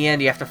 and at the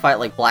end you have to fight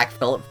like Black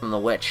Phillip from The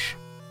Witch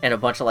and a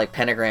bunch of like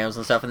pentagrams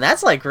and stuff, and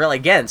that's like really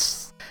again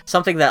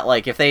something that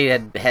like if they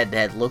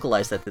had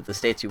localized that to the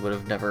States, you would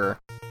have never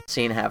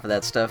seen half of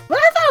that stuff. But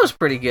I thought it was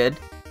pretty good,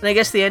 and I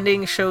guess the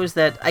ending shows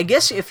that I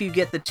guess if you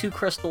get the 2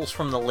 crystals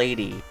from the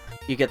lady,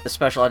 you get the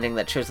special ending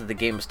that shows that the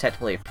game is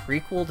technically a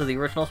prequel to the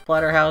original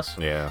Splatterhouse.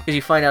 Yeah. Because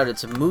you find out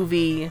it's a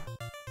movie,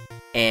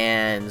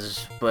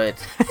 but...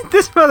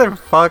 This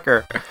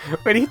motherfucker,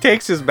 when he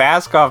takes his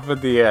mask off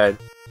at the end,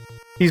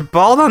 he's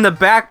bald on the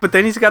back, but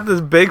then he's got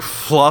this big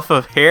fluff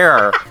of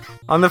hair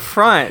on the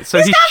front.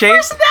 So he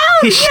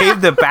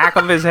shaved the back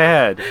of his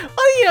head.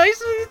 Well, you know,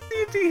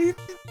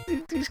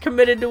 he's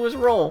committed to his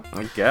role.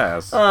 I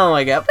guess. Oh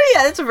my god. But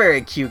yeah, it's a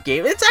very cute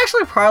game. It's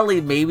actually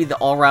probably maybe the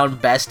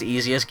all-around best,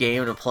 easiest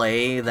game to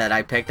play that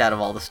I picked out of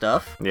all the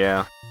stuff.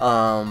 Yeah.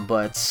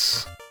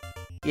 But...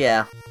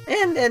 yeah.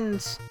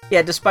 And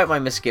yeah, despite my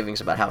misgivings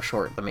about how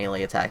short the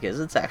melee attack is,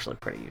 it's actually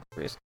pretty...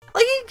 like,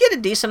 you get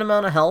a decent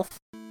amount of health.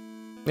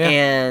 Yeah.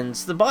 And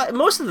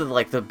most of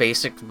the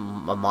basic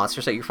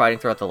monsters that you're fighting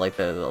throughout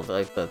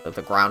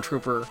the ground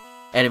trooper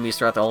enemies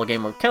throughout the whole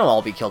game can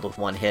all be killed with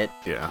one hit.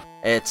 Yeah.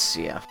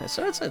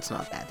 So it's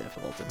not that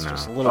difficult. It's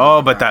just a little.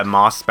 Oh, but that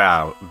moss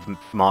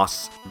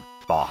boss.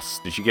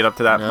 Did you get up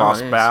to that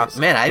moss boss?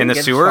 Man, I didn't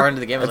get sewer? as far into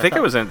the game as I think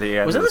it was in the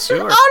Was it in the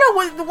sewer?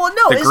 Oh no! Well,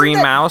 no. The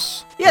green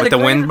mouse. Yeah, with the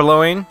wind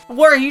blowing.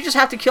 Where you just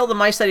have to kill the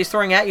mice that he's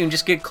throwing at you and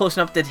just get close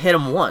enough to hit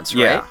him once,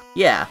 right? Yeah.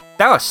 Yeah.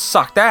 That was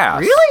sucked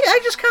ass. Really? I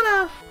just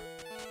kind of.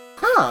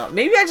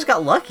 Maybe I just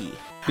got lucky.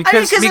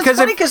 Because it's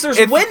funny because there's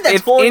wind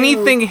that's blowing. If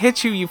anything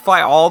hits you, you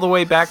fly all the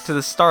way back to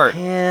the start.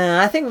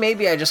 Yeah, I think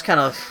maybe I just kind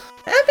of.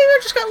 Maybe I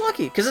just got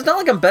lucky because it's not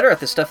like I'm better at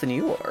this stuff than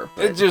you are.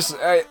 But... It just.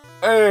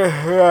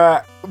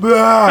 blah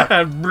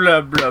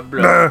blah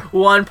blah.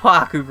 One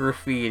Paku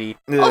Graffiti.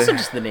 Also,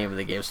 just the name of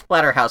the game.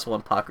 Splatterhouse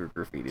One Paku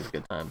Graffiti is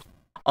good times.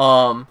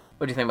 What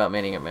do you think about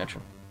Maniac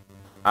Mansion?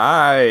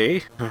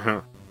 I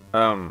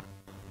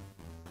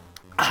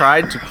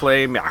tried to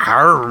play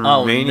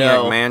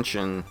Maniac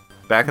Mansion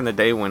back in the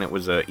day when it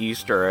was a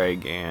Easter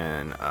egg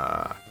and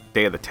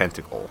Day of the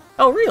Tentacle.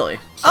 Oh, really?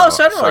 So I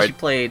didn't realize you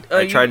played...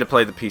 I tried to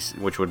play the PC,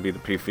 which would be the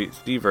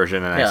PC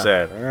version, and I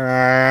said,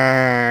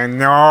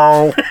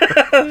 no.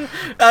 I'm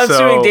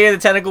assuming Day of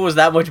the Tentacle was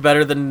that much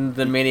better than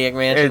Maniac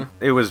Mansion?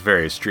 It was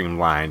very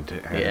streamlined.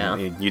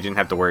 And you didn't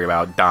have to worry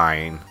about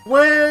dying.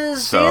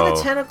 Was Day of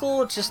the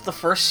Tentacle just the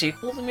first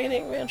sequel to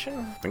Maniac Mansion?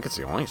 I think it's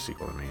the only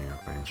sequel to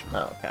Maniac Mansion.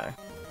 Oh, okay.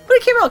 But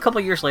it came out a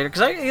couple years later,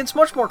 because it's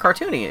much more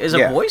cartoony. Is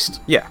it voiced?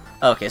 Yeah.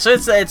 Okay, so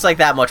it's like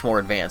that much more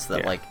advanced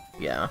that,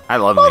 I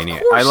love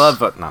Maniac. I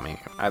love, not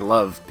Maniac. I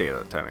love Day of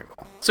the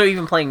Tentacle. So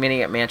even playing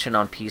Maniac Mansion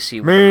on PC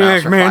with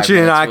Maniac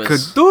Mansion I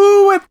could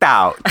do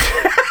without.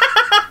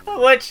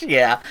 Which,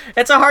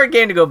 it's a hard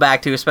game to go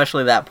back to,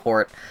 especially that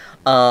port.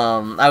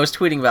 I was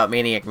tweeting about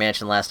Maniac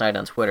Mansion last night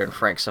on Twitter, and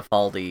Frank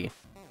Cifaldi,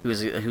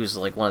 who's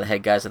like one of the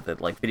head guys at the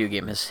Video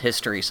Game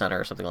History Center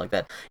or something like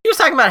that, he was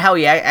talking about how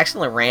he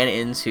accidentally ran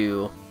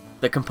into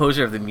the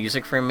composer of the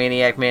music for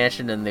Maniac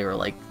Mansion, and they were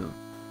like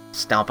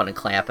stomping and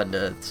clapping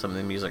to some of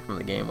the music from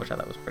the game, which I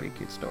thought was a pretty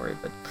cute story.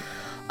 But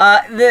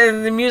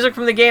the music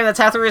from the game, that's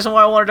half the reason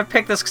why I wanted to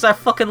pick this, because I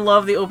fucking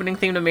love the opening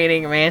theme to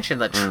Maniac Mansion.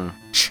 It's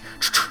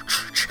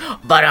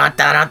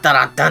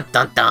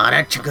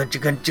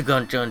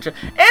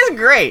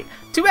great.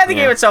 Too bad the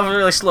game itself is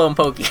really slow and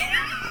pokey.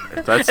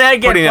 That's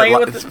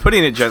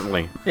putting it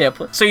gently. Yeah,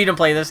 so you didn't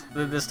play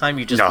this time?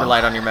 You just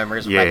relied on your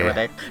memories back in the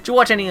day? Did you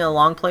watch any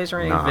long plays or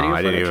any video footage?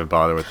 I didn't even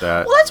bother with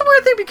that. Well, that's a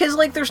weird thing, because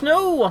there's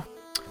no...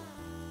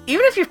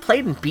 Even if you've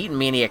played and beaten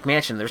Maniac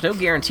Mansion, there's no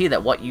guarantee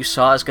that what you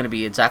saw is going to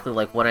be exactly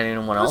like what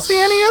anyone else... It's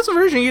the NES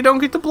version. You don't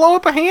get to blow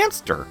up a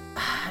hamster.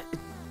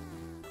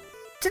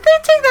 Did they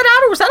take that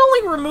out, or was that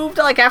only removed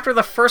after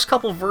the first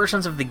couple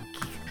versions of the...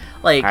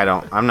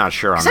 I'm not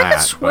sure on that. I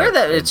could swear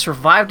that it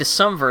survived to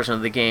some version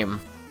of the game.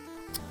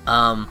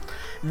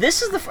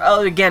 This is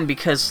again,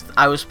 because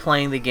I was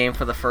playing the game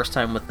for the first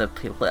time with the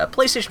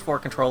PlayStation 4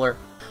 controller,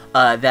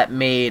 that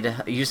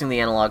using the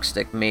analog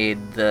stick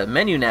made the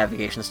menu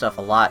navigation stuff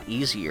a lot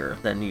easier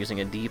than using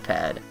a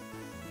D-pad.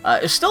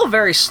 It's still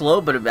very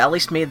slow, but it at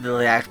least made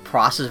the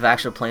process of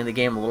actually playing the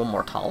game a little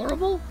more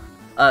tolerable.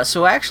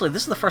 So actually,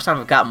 this is the first time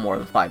I've gotten more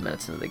than 5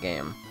 minutes into the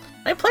game.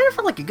 And I played it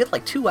for a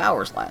good 2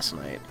 hours last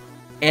night.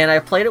 And I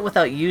played it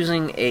without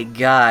using a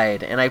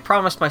guide, and I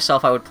promised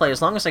myself I would play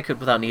as long as I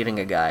could without needing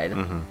a guide.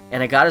 Mm-hmm.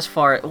 And I got as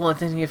far... Well,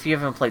 then if you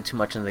haven't played too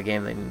much in the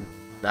game, then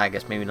I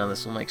guess maybe none of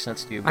this will make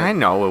sense to you. But... I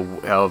know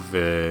of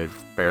it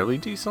fairly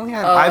decently.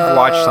 I've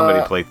watched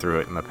somebody play through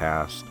it in the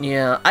past.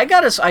 Yeah,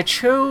 I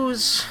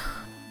chose...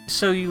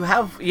 So you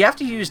have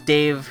to use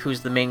Dave,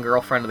 who's the main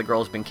girlfriend of the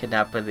girl who's been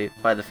kidnapped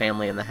by the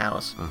family in the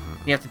house.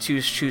 Mm-hmm. You have to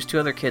choose 2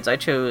 other kids. I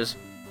chose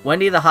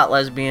Wendy the hot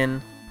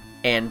lesbian,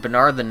 and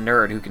Bernard the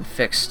Nerd, who can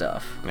fix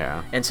stuff.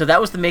 Yeah. And so that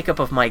was the makeup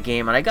of my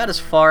game, and I got as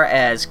far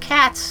as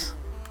cats.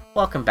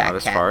 Welcome back, Not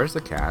as cat. far as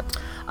the cat.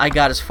 I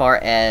got as far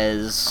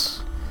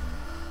as...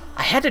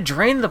 I had to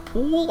drain the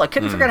pool. I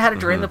couldn't figure out how to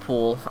drain the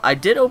pool. I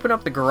did open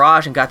up the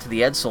garage and got to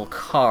the Edsel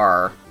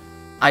car.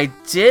 I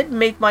did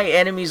make my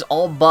enemies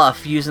all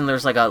buff using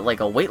there's like a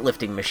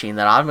weightlifting machine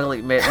that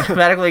automatically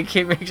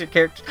makes your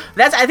character.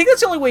 I think that's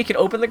the only way you can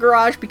open the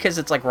garage because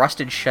it's like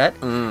rusted shut,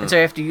 and so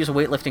you have to use a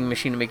weightlifting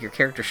machine to make your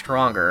character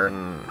stronger.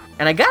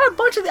 And I got a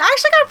bunch of I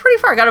actually got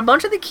pretty far. I got a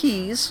bunch of the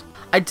keys.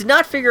 I did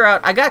not figure out.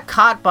 I got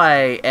caught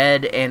by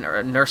Ed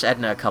and Nurse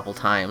Edna a couple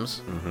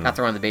times. Got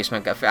thrown in the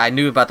basement. I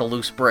knew about the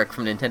loose brick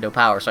from Nintendo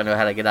Power, so I know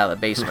how to get out of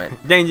the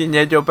basement.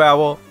 Nintendo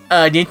Power.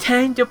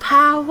 Nintendo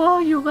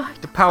Power, you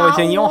got The power's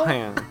in your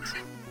hands.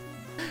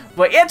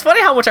 But yeah, it's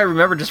funny how much I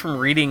remember just from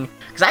reading,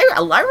 because I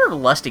remember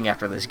lusting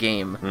after this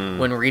game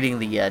when reading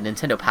the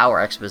Nintendo Power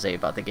expose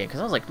about the game,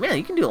 because I was like, man,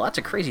 you can do lots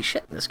of crazy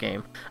shit in this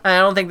game. And I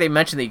don't think they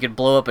mentioned that you could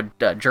blow up a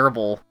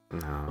gerbil,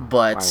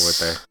 but why would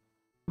they?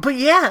 But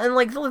yeah, and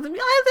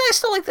I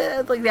still like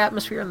the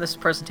atmosphere in this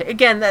presentation.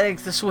 Again,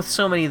 this with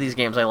so many of these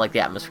games, I like the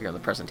atmosphere in the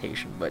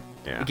presentation, but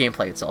the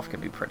gameplay itself can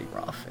be pretty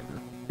rough.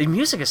 And the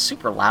music is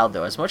super loud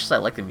though. As much as I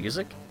like the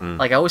music,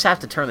 like I always have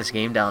to turn this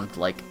game down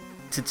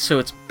so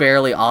it's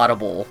barely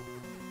audible.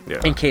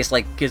 Yeah. In case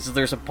because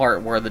there's a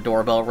part where the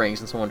doorbell rings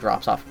and someone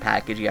drops off a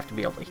package, you have to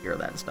be able to hear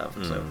that and stuff.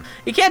 So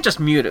you can't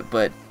just mute it,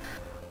 but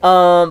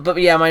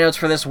yeah, my notes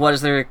for this: what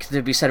is there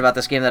to be said about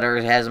this game that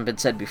hasn't been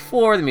said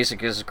before? The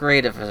music is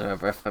great, if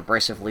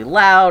abrasively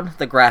loud.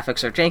 The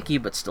graphics are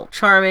janky, but still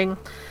charming.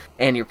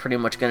 And you're pretty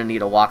much going to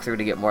need a walkthrough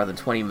to get more than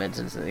 20 minutes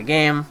into the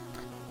game.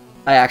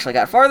 I actually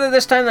got farther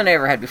this time than I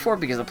ever had before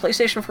because of the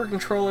PlayStation 4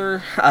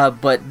 controller,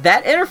 but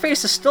that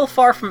interface is still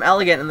far from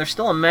elegant, and there's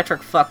still a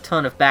metric fuck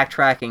ton of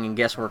backtracking and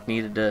guesswork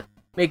needed to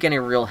make any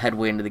real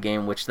headway into the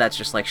game, which that's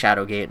just like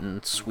Shadowgate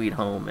and Sweet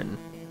Home and...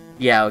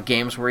 yeah,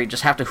 games where you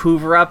just have to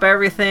hoover up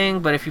everything,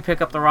 but if you pick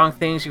up the wrong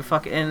things, you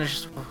fuck it. And it's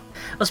just...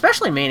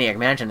 especially Maniac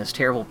Mansion is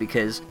terrible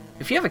because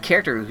if you have a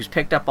character who's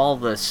picked up all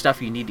the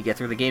stuff you need to get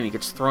through the game, he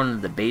gets thrown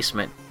into the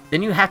basement,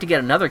 then you have to get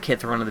another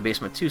kid thrown into the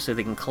basement too so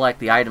they can collect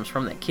the items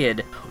from that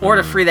kid, or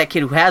to free that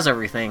kid who has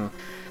everything.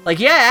 Like,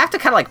 yeah, I have to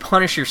kind of,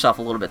 punish yourself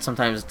a little bit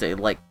sometimes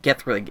to,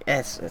 get through the...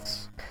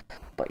 It's...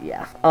 But,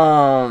 yeah.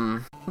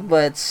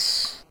 But...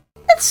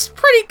 it's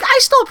pretty... I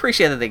still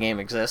appreciate that the game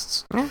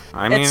exists. Yeah,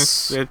 I mean,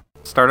 it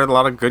started a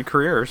lot of good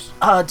careers.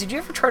 Did you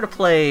ever try to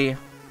play...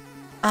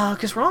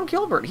 because Ron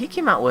Gilbert, he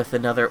came out with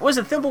another... was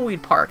it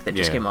Thimbleweed Park that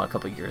just came out a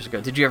couple years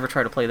ago? Did you ever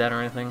try to play that or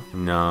anything?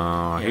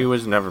 No, he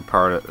was never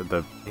part of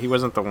the... he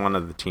wasn't the one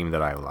of the team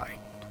that I liked.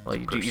 Well,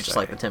 you just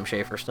like the Tim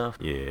Schafer stuff?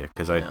 Yeah,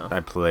 because I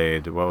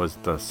played... what was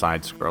the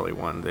side-scrolly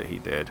one that he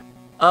did?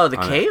 Oh, The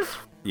Cave?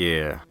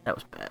 Yeah. That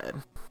was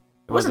bad.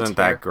 It wasn't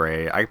that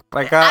great. I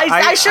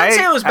shouldn't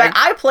say it was bad.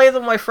 I played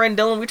with my friend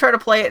Dylan. We tried to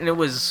play it, and it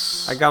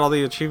was... I got all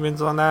the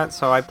achievements on that,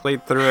 so I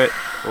played through it,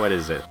 what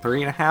is it,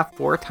 3.5,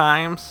 4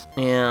 times?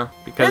 Yeah.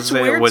 Because that's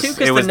weird, too,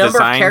 because the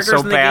number of characters so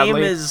in the game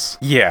is...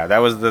 yeah,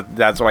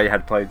 that's why you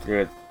had played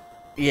through it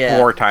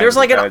 4 times. There's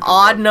an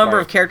odd number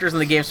of characters in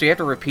the game, so you have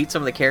to repeat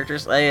some of the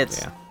characters.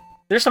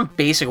 There's some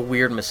basic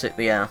weird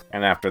Yeah.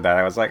 And after that,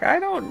 I was like, I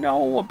don't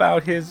know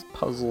about his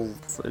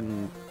puzzles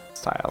and...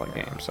 style of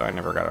game, so I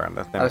never got around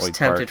to Thimbleweed Park. I was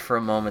tempted for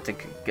a moment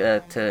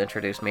to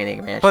introduce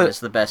Maniac Mansion as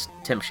the best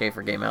Tim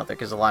Schafer game out there,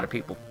 because a lot of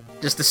people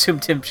just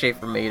assume Tim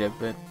Schafer made it,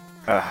 but...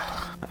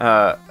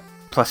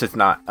 plus it's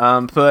not.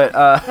 Well,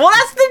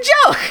 that's the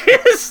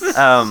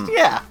joke!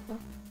 Yeah.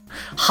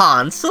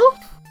 Hansel?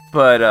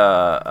 But,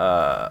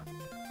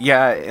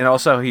 yeah, and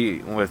also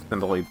with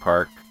Thimbleweed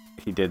Park,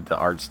 he did the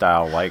art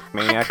style like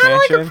Maniac Mansion.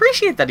 I kind of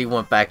appreciate that he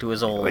went back to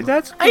his old...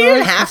 That's good, I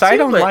didn't have to, I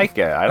don't like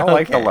it. I don't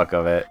like the look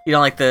of it. You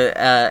don't like the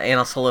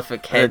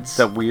anisolyphic heads? It's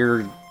the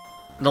weird...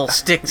 little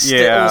stick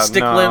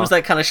limbs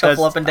that kind of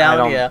shuffle up and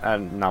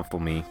down? Not for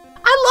me.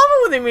 I love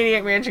it when the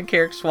Maniac Mansion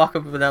characters walk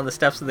up and down the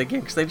steps of the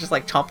game because they just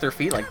chomp their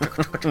feet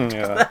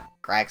That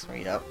cracks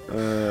me up. But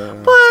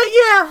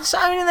yeah, so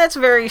I mean that's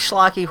very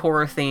schlocky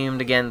horror themed.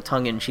 Again,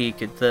 tongue in cheek.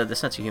 The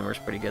sense of humor is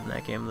pretty good in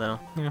that game though.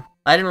 Yeah.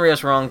 I didn't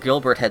realize Ron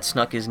Gilbert had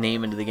snuck his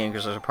name into the game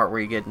because there's a part where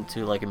you get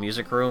into a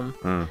music room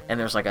and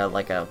there's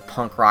a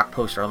punk rock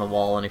poster on the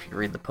wall, and if you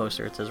read the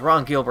poster it says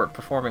Ron Gilbert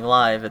performing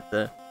live at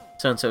the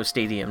so-and-so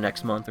stadium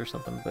next month or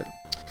something. But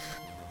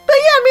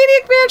yeah,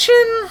 Maniac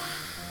Mansion.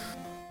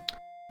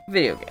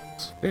 Video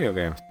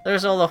games.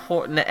 There's all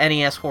the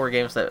NES horror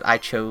games that I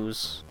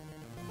chose.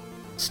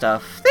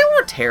 Stuff. They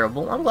weren't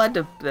terrible. I'm glad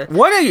to...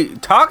 What are you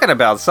talking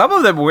about? Some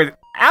of them were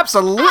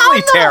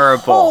absolutely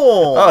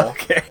terrible.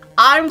 Okay.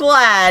 I'm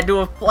glad to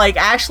have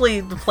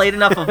actually played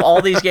enough of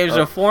all these games to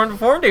have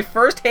formed a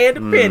first-hand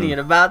opinion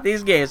about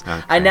these games.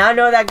 Okay. I now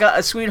know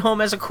that Sweet Home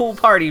has a cool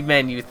party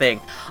menu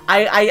thing.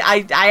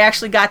 I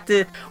actually got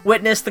to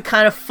witness the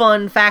kind of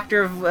fun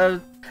factor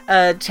of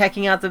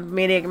checking out the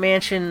Maniac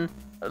Mansion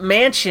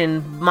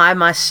by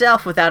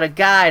myself without a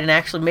guide and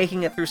actually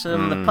making it through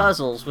some of the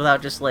puzzles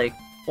without just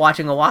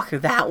watching a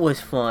walkthrough. That was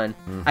fun.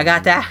 I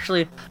got to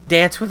actually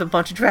dance with a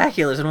bunch of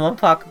Draculas in one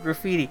pocket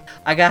graffiti.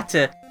 I got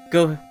to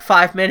go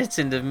 5 minutes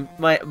into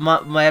my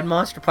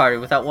Monster Party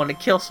without wanting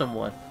to kill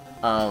someone.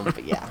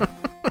 But yeah.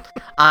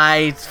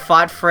 I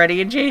fought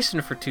Freddy and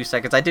Jason for 2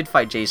 seconds. I did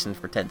fight Jason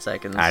for 10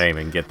 seconds. I didn't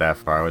even get that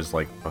far. I was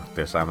like, fuck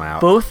this, I'm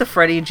out. Both the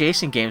Freddy and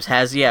Jason games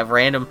has,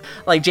 random...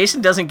 Like,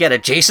 Jason doesn't get a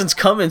Jason's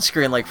coming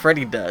screen like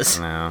Freddy does.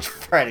 No.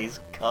 Freddy's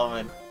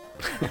coming.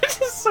 It's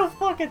just so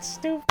fucking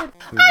stupid.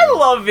 I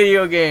love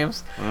video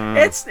games.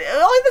 I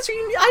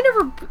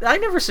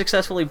never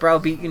successfully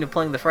browbeat you into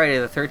playing the Friday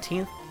the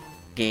 13th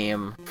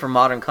game for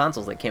modern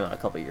consoles that came out a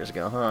couple years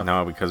ago, huh?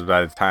 No, because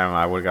by the time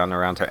I would have gotten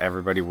around to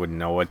everybody would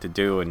know what to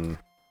do, and...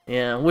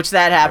 Yeah, which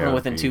that happened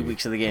within 2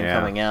 weeks of the game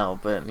coming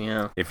out, but,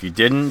 If you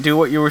didn't do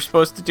what you were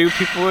supposed to do,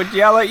 people would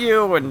yell at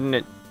you,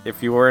 and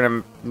if you were in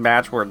a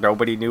match where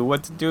nobody knew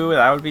what to do,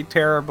 that would be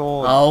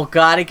terrible. Oh,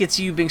 God, it gets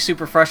you being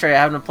super frustrated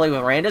having to play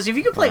with randos. If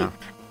you could play... Yeah.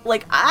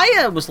 Like,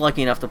 I was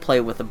lucky enough to play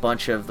with a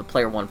bunch of the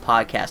Player One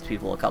podcast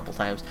people a couple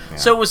times. Yeah.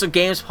 So it was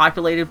games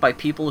populated by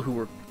people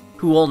who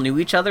all knew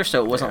each other,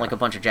 so it wasn't like a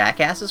bunch of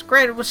jackasses.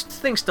 Granted,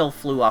 things still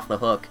flew off the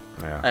hook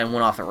and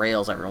went off the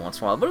rails every once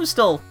in a while, but it was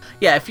still,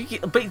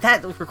 but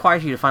that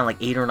requires you to find like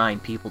 8 or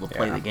 9 people to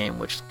play the game,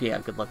 which,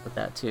 good luck with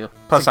that too.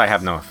 Plus, I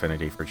have no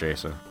affinity for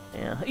Jason.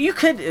 Yeah,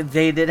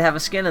 they did have a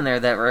skin in there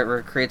that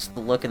recreates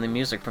the look and the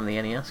music from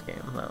the NES game,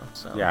 though.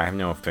 So. Yeah, I have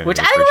no affinity. Which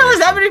I didn't realize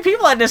that many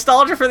people had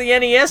nostalgia for the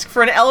NES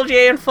for an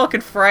LJA and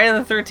fucking Friday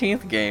the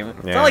 13th game.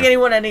 It's not like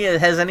anyone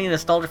has any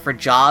nostalgia for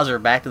Jaws or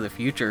Back to the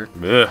Future.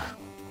 Ugh.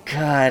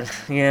 God,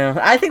 yeah.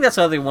 I think that's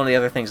one of the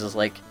other things is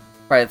like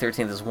Friday the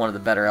 13th is one of the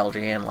better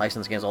LJN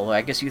licensed games, although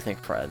I guess you think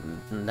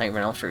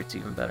Nightmare on Elm Street's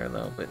even better,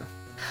 though, but...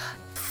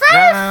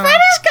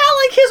 Freddy's got,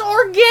 like, his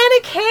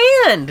organic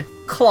hand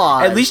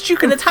claws. At least you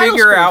can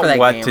figure out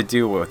what to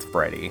do with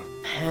Freddy.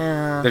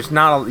 There's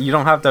you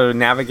don't have to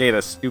navigate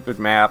a stupid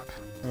map.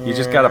 You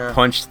just gotta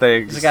punch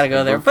things. You just gotta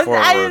go there. But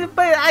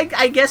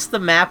I guess the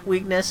map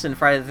weakness in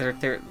Friday the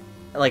 13th,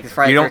 like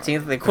Friday the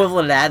 13th, the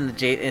equivalent of that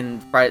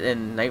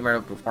in Nightmare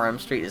Before Elm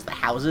Street is the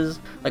houses.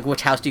 Like,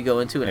 which house do you go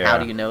into, and how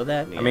do you know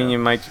that? I mean, you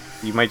might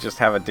just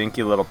have a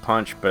dinky little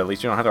punch, but at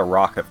least you don't have a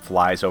rock that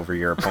flies over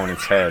your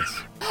opponent's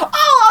heads.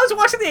 I was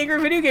watching the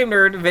Angry Video Game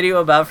Nerd video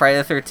about Friday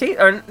the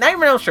 13th, or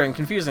Nightmare on Elm Street. I'm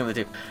confusing the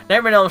two.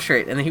 Nightmare on Elm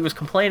Street, and he was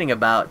complaining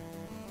about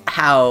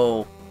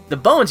how the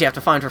bones you have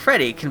to find for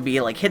Freddy can be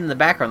like hidden in the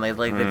background. They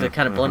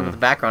kind of blend with the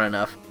background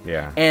enough.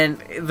 Yeah. And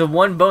the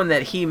one bone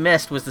that he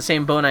missed was the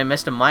same bone I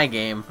missed in my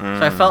game,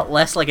 so I felt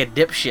less like a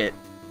dipshit.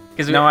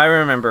 I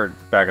remember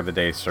back in the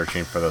day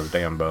searching for those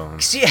damn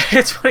bones. Yeah,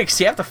 it's funny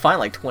because you have to find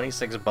like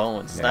 26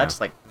 bones. It's not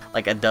just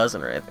like a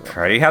dozen or anything.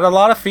 Freddy had a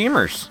lot of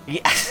femurs.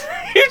 Yeah.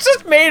 He's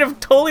just made of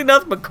totally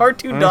nothing but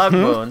cartoon dog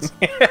bones.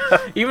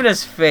 Even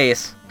his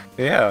face.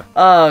 Yeah.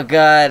 Oh,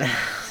 God.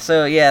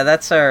 So,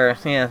 that's our...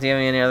 Yeah, do you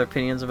have any other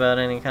opinions about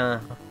any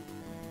kind of...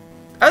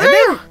 Are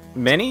there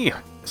many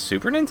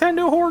Super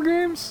Nintendo horror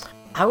games?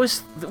 I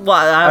was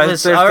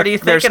already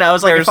thinking,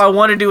 if I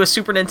want to do a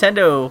Super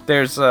Nintendo...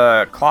 There's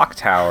Clock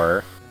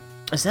Tower.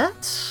 Is that...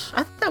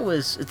 I thought that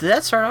was... Did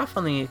that start off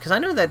on the... Because I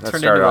know that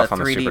turned into a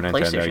 3D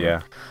PlayStation. Nintendo,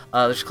 yeah.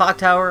 There's Clock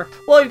Tower.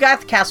 Well, you've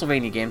got the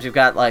Castlevania games. You've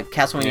got, like,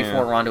 Castlevania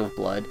 4 Rondo of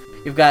Blood.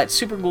 You've got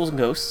Super Ghouls and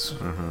Ghosts.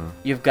 Mm-hmm.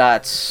 You've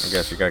got... I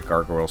guess you got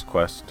Gargoyle's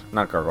Quest.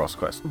 Not Gargoyle's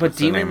Quest. But Demon's...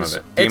 The name of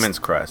it? Demon's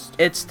Crest.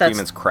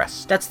 Demon's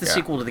Crest. That's the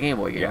sequel to the Game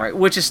Boy game, right?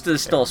 Which is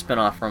still a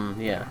spin-off from...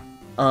 Yeah.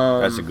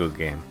 That's a good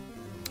game.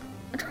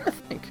 I'm trying to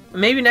think.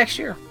 Maybe next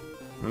year.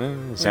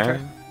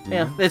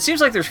 Yeah. It seems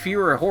like there's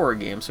fewer horror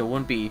games, so it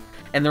wouldn't be...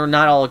 And they're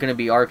not all going to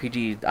be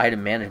RPG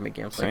item management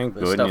games like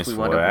the stuff we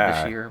wound up with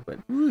this year. But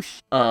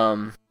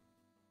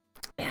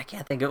I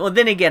can't think of... Well,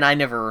 then again, I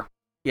never...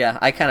 Yeah,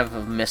 I kind of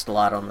have missed a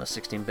lot on the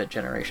 16-bit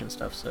generation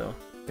stuff, so...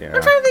 Yeah.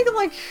 I'm trying to think of,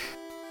 like...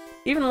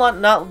 Even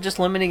not just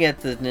limiting it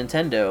to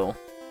Nintendo...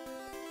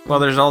 Well,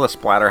 there's all the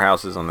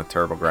Splatterhouses on the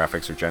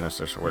TurboGrafx or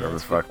Genesis or whatever the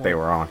fuck they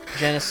were on.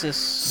 Genesis...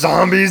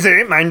 Zombies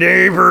ate my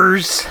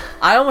neighbors!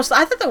 I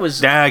thought that was...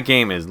 That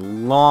game is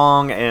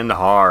long and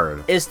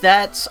hard. Is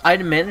that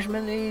item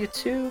management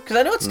too? Because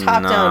I know it's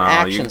top-down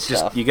action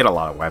stuff. You get a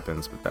lot of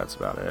weapons, but that's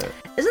about it.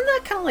 Isn't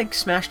that kind of like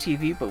Smash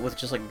TV, but with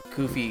just like a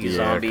goofy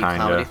zombie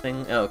comedy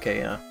thing? Oh, okay,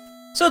 yeah.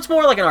 So it's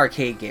more like an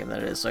arcade game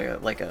than it is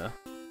like a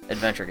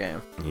adventure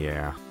game.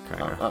 Yeah,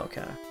 kind of. Oh,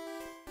 okay.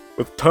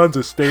 With tons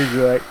of stages,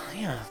 like...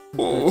 Yeah.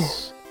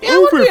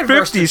 Over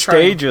 50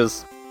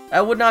 stages.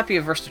 I would not be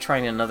averse to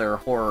trying another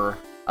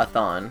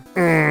horror-a-thon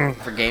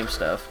for game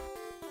stuff.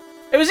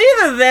 It was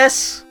either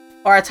this,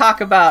 or I talk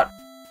about...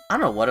 I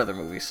don't know what other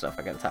movie stuff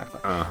I gotta talk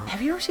about.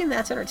 Have you ever seen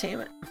That's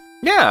Entertainment?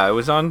 Yeah, it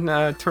was on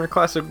Turner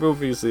Classic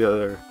Movies the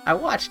other... I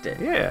watched it.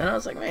 Yeah. And I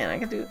was like, man, I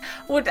can do...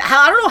 I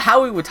don't know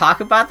how we would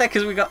talk about that,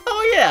 because we go,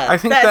 oh yeah, I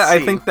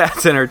think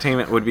That's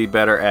Entertainment would be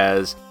better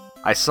as...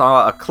 I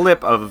saw a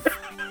clip of...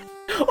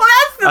 Well,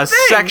 that's the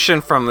thing.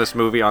 Section from this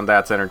movie on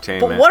That's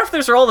Entertainment. But what if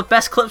those are all the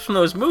best clips from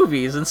those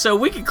movies, and so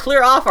we could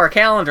clear off our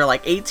calendar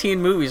like 18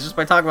 movies just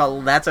by talking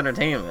about That's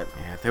Entertainment?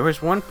 Yeah, there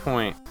was one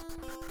point...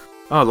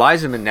 Oh,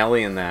 Liza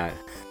Minnelli in that.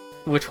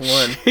 Which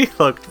one? She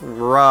looked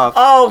rough.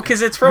 Oh,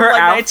 because it's from her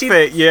like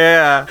outfit,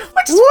 yeah.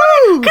 Which is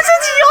funny, because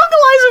it's young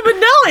Liza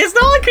Minnelli. It's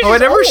not like she's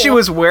Whatever old. she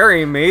was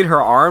wearing made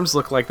her arms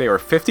look like they were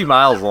 50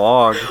 miles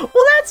long.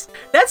 Well,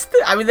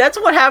 that's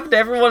what happened to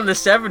everyone in the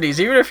 70s.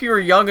 Even if you were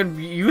young and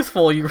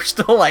youthful, you were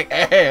still like,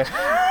 eh.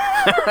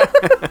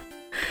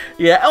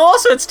 Yeah.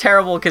 Also, it's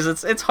terrible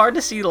because it's hard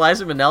to see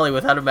Liza Minnelli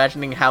without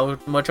imagining how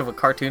much of a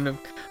cartoon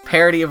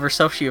parody of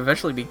herself she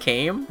eventually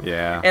became.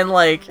 Yeah. And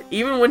like,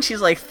 even when she's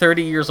like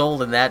 30 years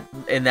old in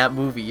that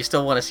movie, you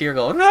still want to see her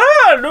go,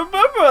 remember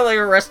like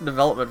a Arrested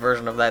Development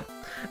version of that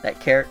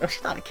character. Oh,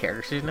 she's not a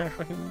character; she's an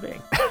actual human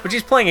being, but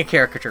she's playing a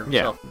caricature of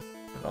herself in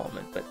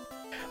development.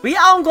 But yeah,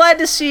 I'm glad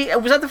to see.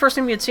 Was that the first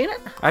time you had seen it?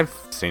 I've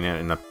seen it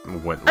in a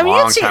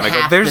long you'd seen time ago.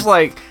 half There's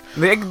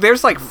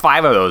like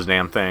 5 of those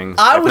damn things.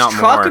 I if was not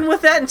trucking more.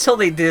 with that until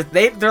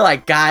they're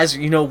like, guys,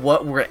 you know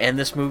what? We're gonna end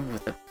this movie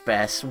with the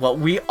best, what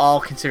we all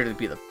consider to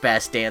be the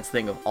best dance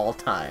thing of all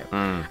time,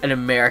 An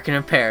American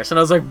in Paris. And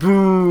I was like,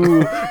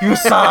 boo, you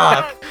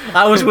suck.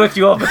 I was with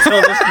you up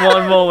until this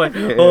one moment.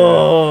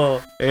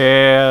 Oh.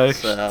 Yeah,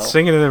 So.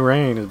 Singing in the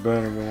Rain is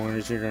better than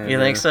what you're gonna You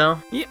think so?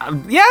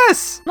 Yeah,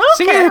 yes! Okay.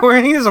 Singing in the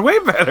Rain is way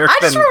better. I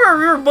just remember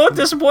we were both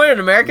disappointed in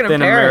American in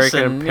than Paris,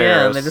 American and in yeah,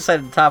 and Paris. they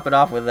decided to top it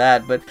off with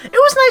that. But it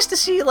was nice to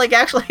see, like,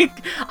 actually,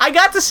 I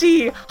got to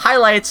see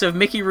highlights of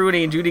Mickey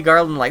Rooney and Judy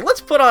Garland, like,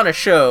 let's put on a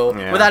show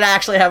without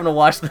actually having to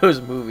watch those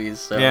movies.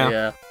 So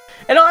yeah.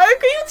 And I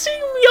could even see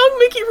young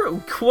Mickey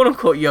Rooney, quote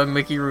unquote young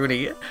Mickey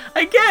Rooney.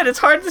 Again, it's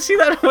hard to see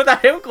that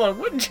without him going,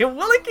 what, Jim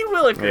Willicky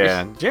Willikers?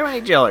 Yeah,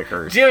 Jiminy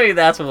Jellikers. Jimmy,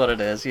 that's what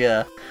it is,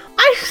 yeah.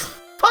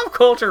 Pop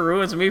culture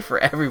ruins me for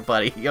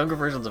everybody. Younger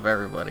versions of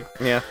everybody.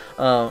 Yeah.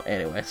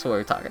 Anyway, so what are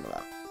we talking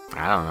about?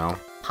 I don't know.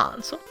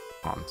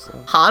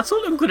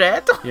 Hansel and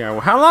Gretel? Yeah, well,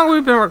 how long have we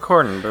been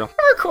recording, Bill?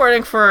 We're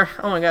recording for,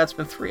 oh my god, it's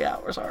been 3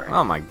 hours already.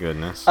 Oh my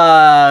goodness.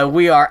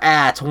 We are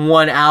at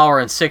 1 hour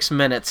and 6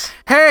 minutes.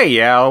 Hey,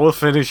 yeah, we'll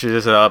finish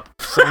this up.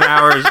 An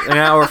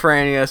hour for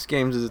NES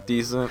games is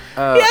decent.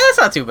 Yeah, that's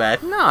not too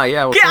bad. No,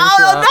 yeah, we'll Yeah, finish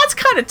it up. that's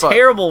kind of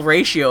terrible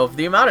ratio of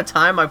the amount of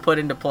time I put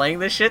into playing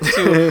this shit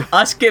to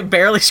us get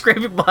barely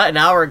scraping by an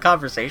hour of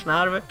conversation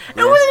out of it. It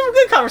wasn't even a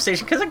good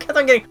conversation because I kept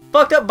on getting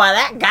fucked up by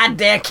that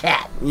goddamn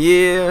cat.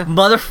 Yeah.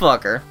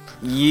 Motherfucker.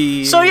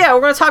 Yeah. So yeah,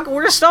 we're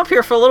gonna stop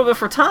here for a little bit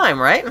for time,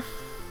 right?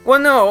 Well,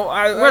 no,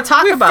 we're gonna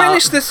talk about. We'll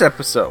finish this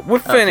episode. We're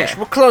finished. Okay.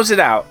 We'll close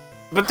it out.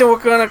 But then we're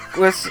gonna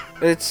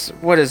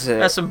what is it?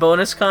 That's some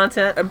bonus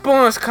content.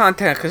 Bonus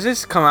content because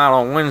this come out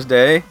on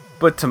Wednesday.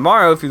 But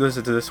tomorrow, if you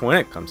listen to this when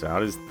it comes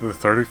out, is the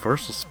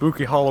 31st of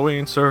Spooky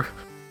Halloween. So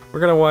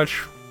we're gonna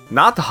watch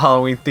not the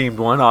Halloween themed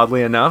one,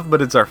 oddly enough,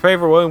 but it's our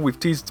favorite one. We've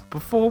teased it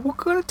before. We're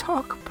gonna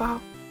talk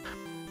about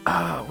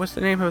what's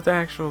the name of the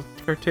actual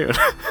cartoon?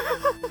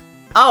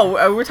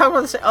 Oh, we're talking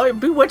about this. Oh,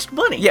 Bewitched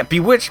Bunny. Yeah,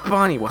 Bewitched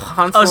Bunny with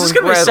Hansel. Oh, is this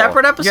gonna be a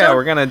separate episode? Yeah,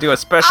 we're gonna do a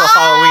special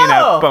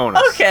Halloween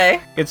bonus. Okay.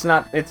 It's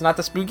not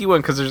the spooky one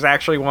because there's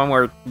actually one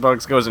where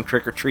Bugs goes and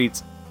trick or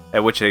treats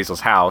at Witch Hazel's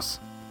house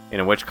in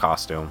a witch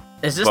costume.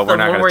 Is this But the we're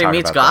not one gonna where he talk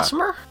meets about that.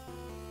 Gossamer?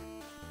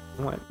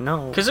 What?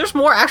 No. Because there's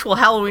more actual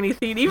Halloween-y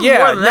themed, even Yeah,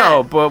 more than that.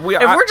 no, but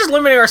if we're just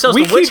limiting ourselves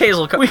to Witch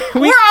Hazel, we're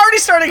already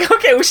starting.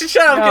 Okay, we should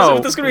shut up because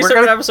if this is gonna be a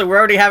separate episode, we're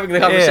already having the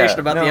conversation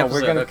about the episode.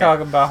 We're gonna talk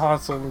about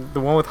Hansel,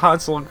 the one with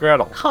Hansel and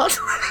Gretel.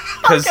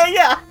 Okay,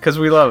 yeah. Because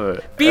we love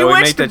it.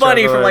 Bewitched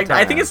Bunny from like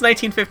I think it's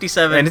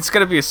 1957. And it's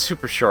gonna be a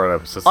super short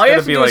episode. It's All you gonna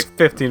have to be do like is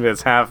 15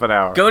 minutes, half an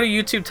hour. Go to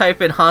YouTube,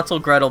 type in Hansel,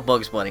 Gretel,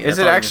 Bugs Bunny. Is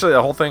it actually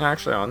the whole thing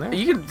actually on there?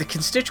 You can the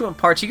constituent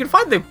parts. You can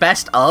find the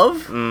best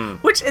of,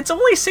 which it's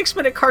only a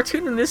 6-minute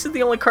cartoon, and this is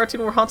the only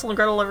cartoon where Hansel and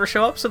Gretel ever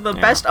show up. So the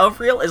best of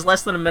reel is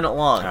less than a minute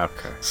long.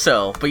 Okay.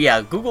 So, but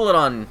yeah, Google it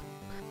on.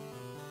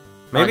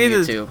 Maybe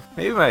on YouTube.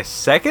 Maybe my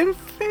second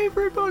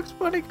favorite Bugs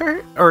Bunny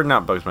cartoon, or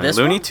not Bugs Bunny, This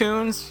Looney one?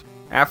 Tunes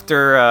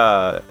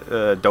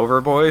after Dover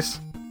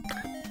Boys.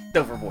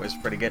 Dover Boys is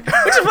pretty good,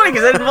 which is funny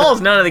because it involves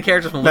none of the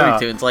characters from Looney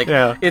Tunes. Like,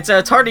 it's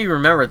hard to even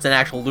remember it's an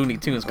actual Looney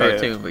Tunes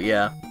cartoon, but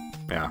yeah.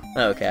 Yeah.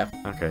 Okay.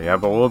 Okay, yeah,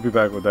 but we'll be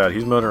back with that.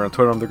 He's Motor on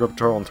Twitter, I'm the Group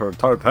Patrol on Twitter,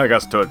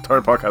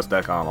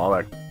 TwitterPodcast.com, all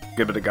that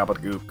gibbity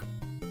gobbledygook.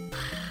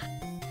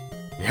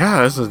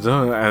 Yeah, this is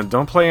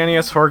don't play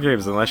NES 4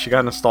 games unless you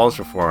got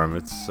nostalgia for them.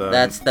 It's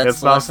that's it's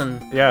the not,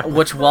 lesson. Yeah.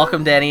 Which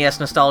welcome to NES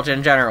nostalgia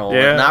in general.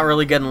 Yeah. Not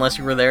really good unless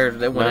you were there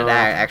when No. it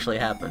actually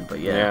happened. But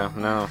yeah. Yeah,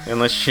 no.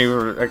 Unless you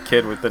were a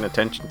kid with an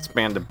attention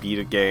span to beat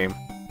a game.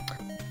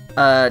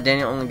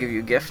 Daniel, I'm gonna give you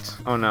a gift.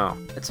 Oh no.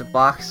 It's a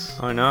box.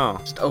 Oh no.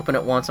 Just open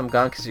it once I'm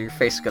gone because your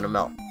face is gonna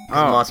melt.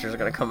 'Cause Oh. monsters are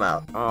gonna come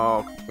out.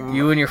 Oh.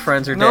 You and your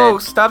friends are No,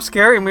 dead. stop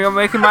scaring me. I'm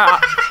making my.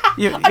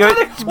 What are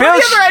the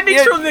other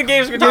endings from the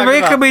games we're talking You're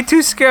about? making me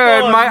too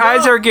scared. Oh, my no.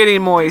 eyes are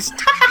getting moist.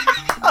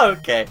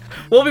 Okay.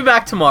 We'll be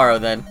back tomorrow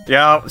then.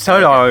 Yeah, so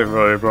long,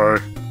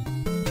 everybody.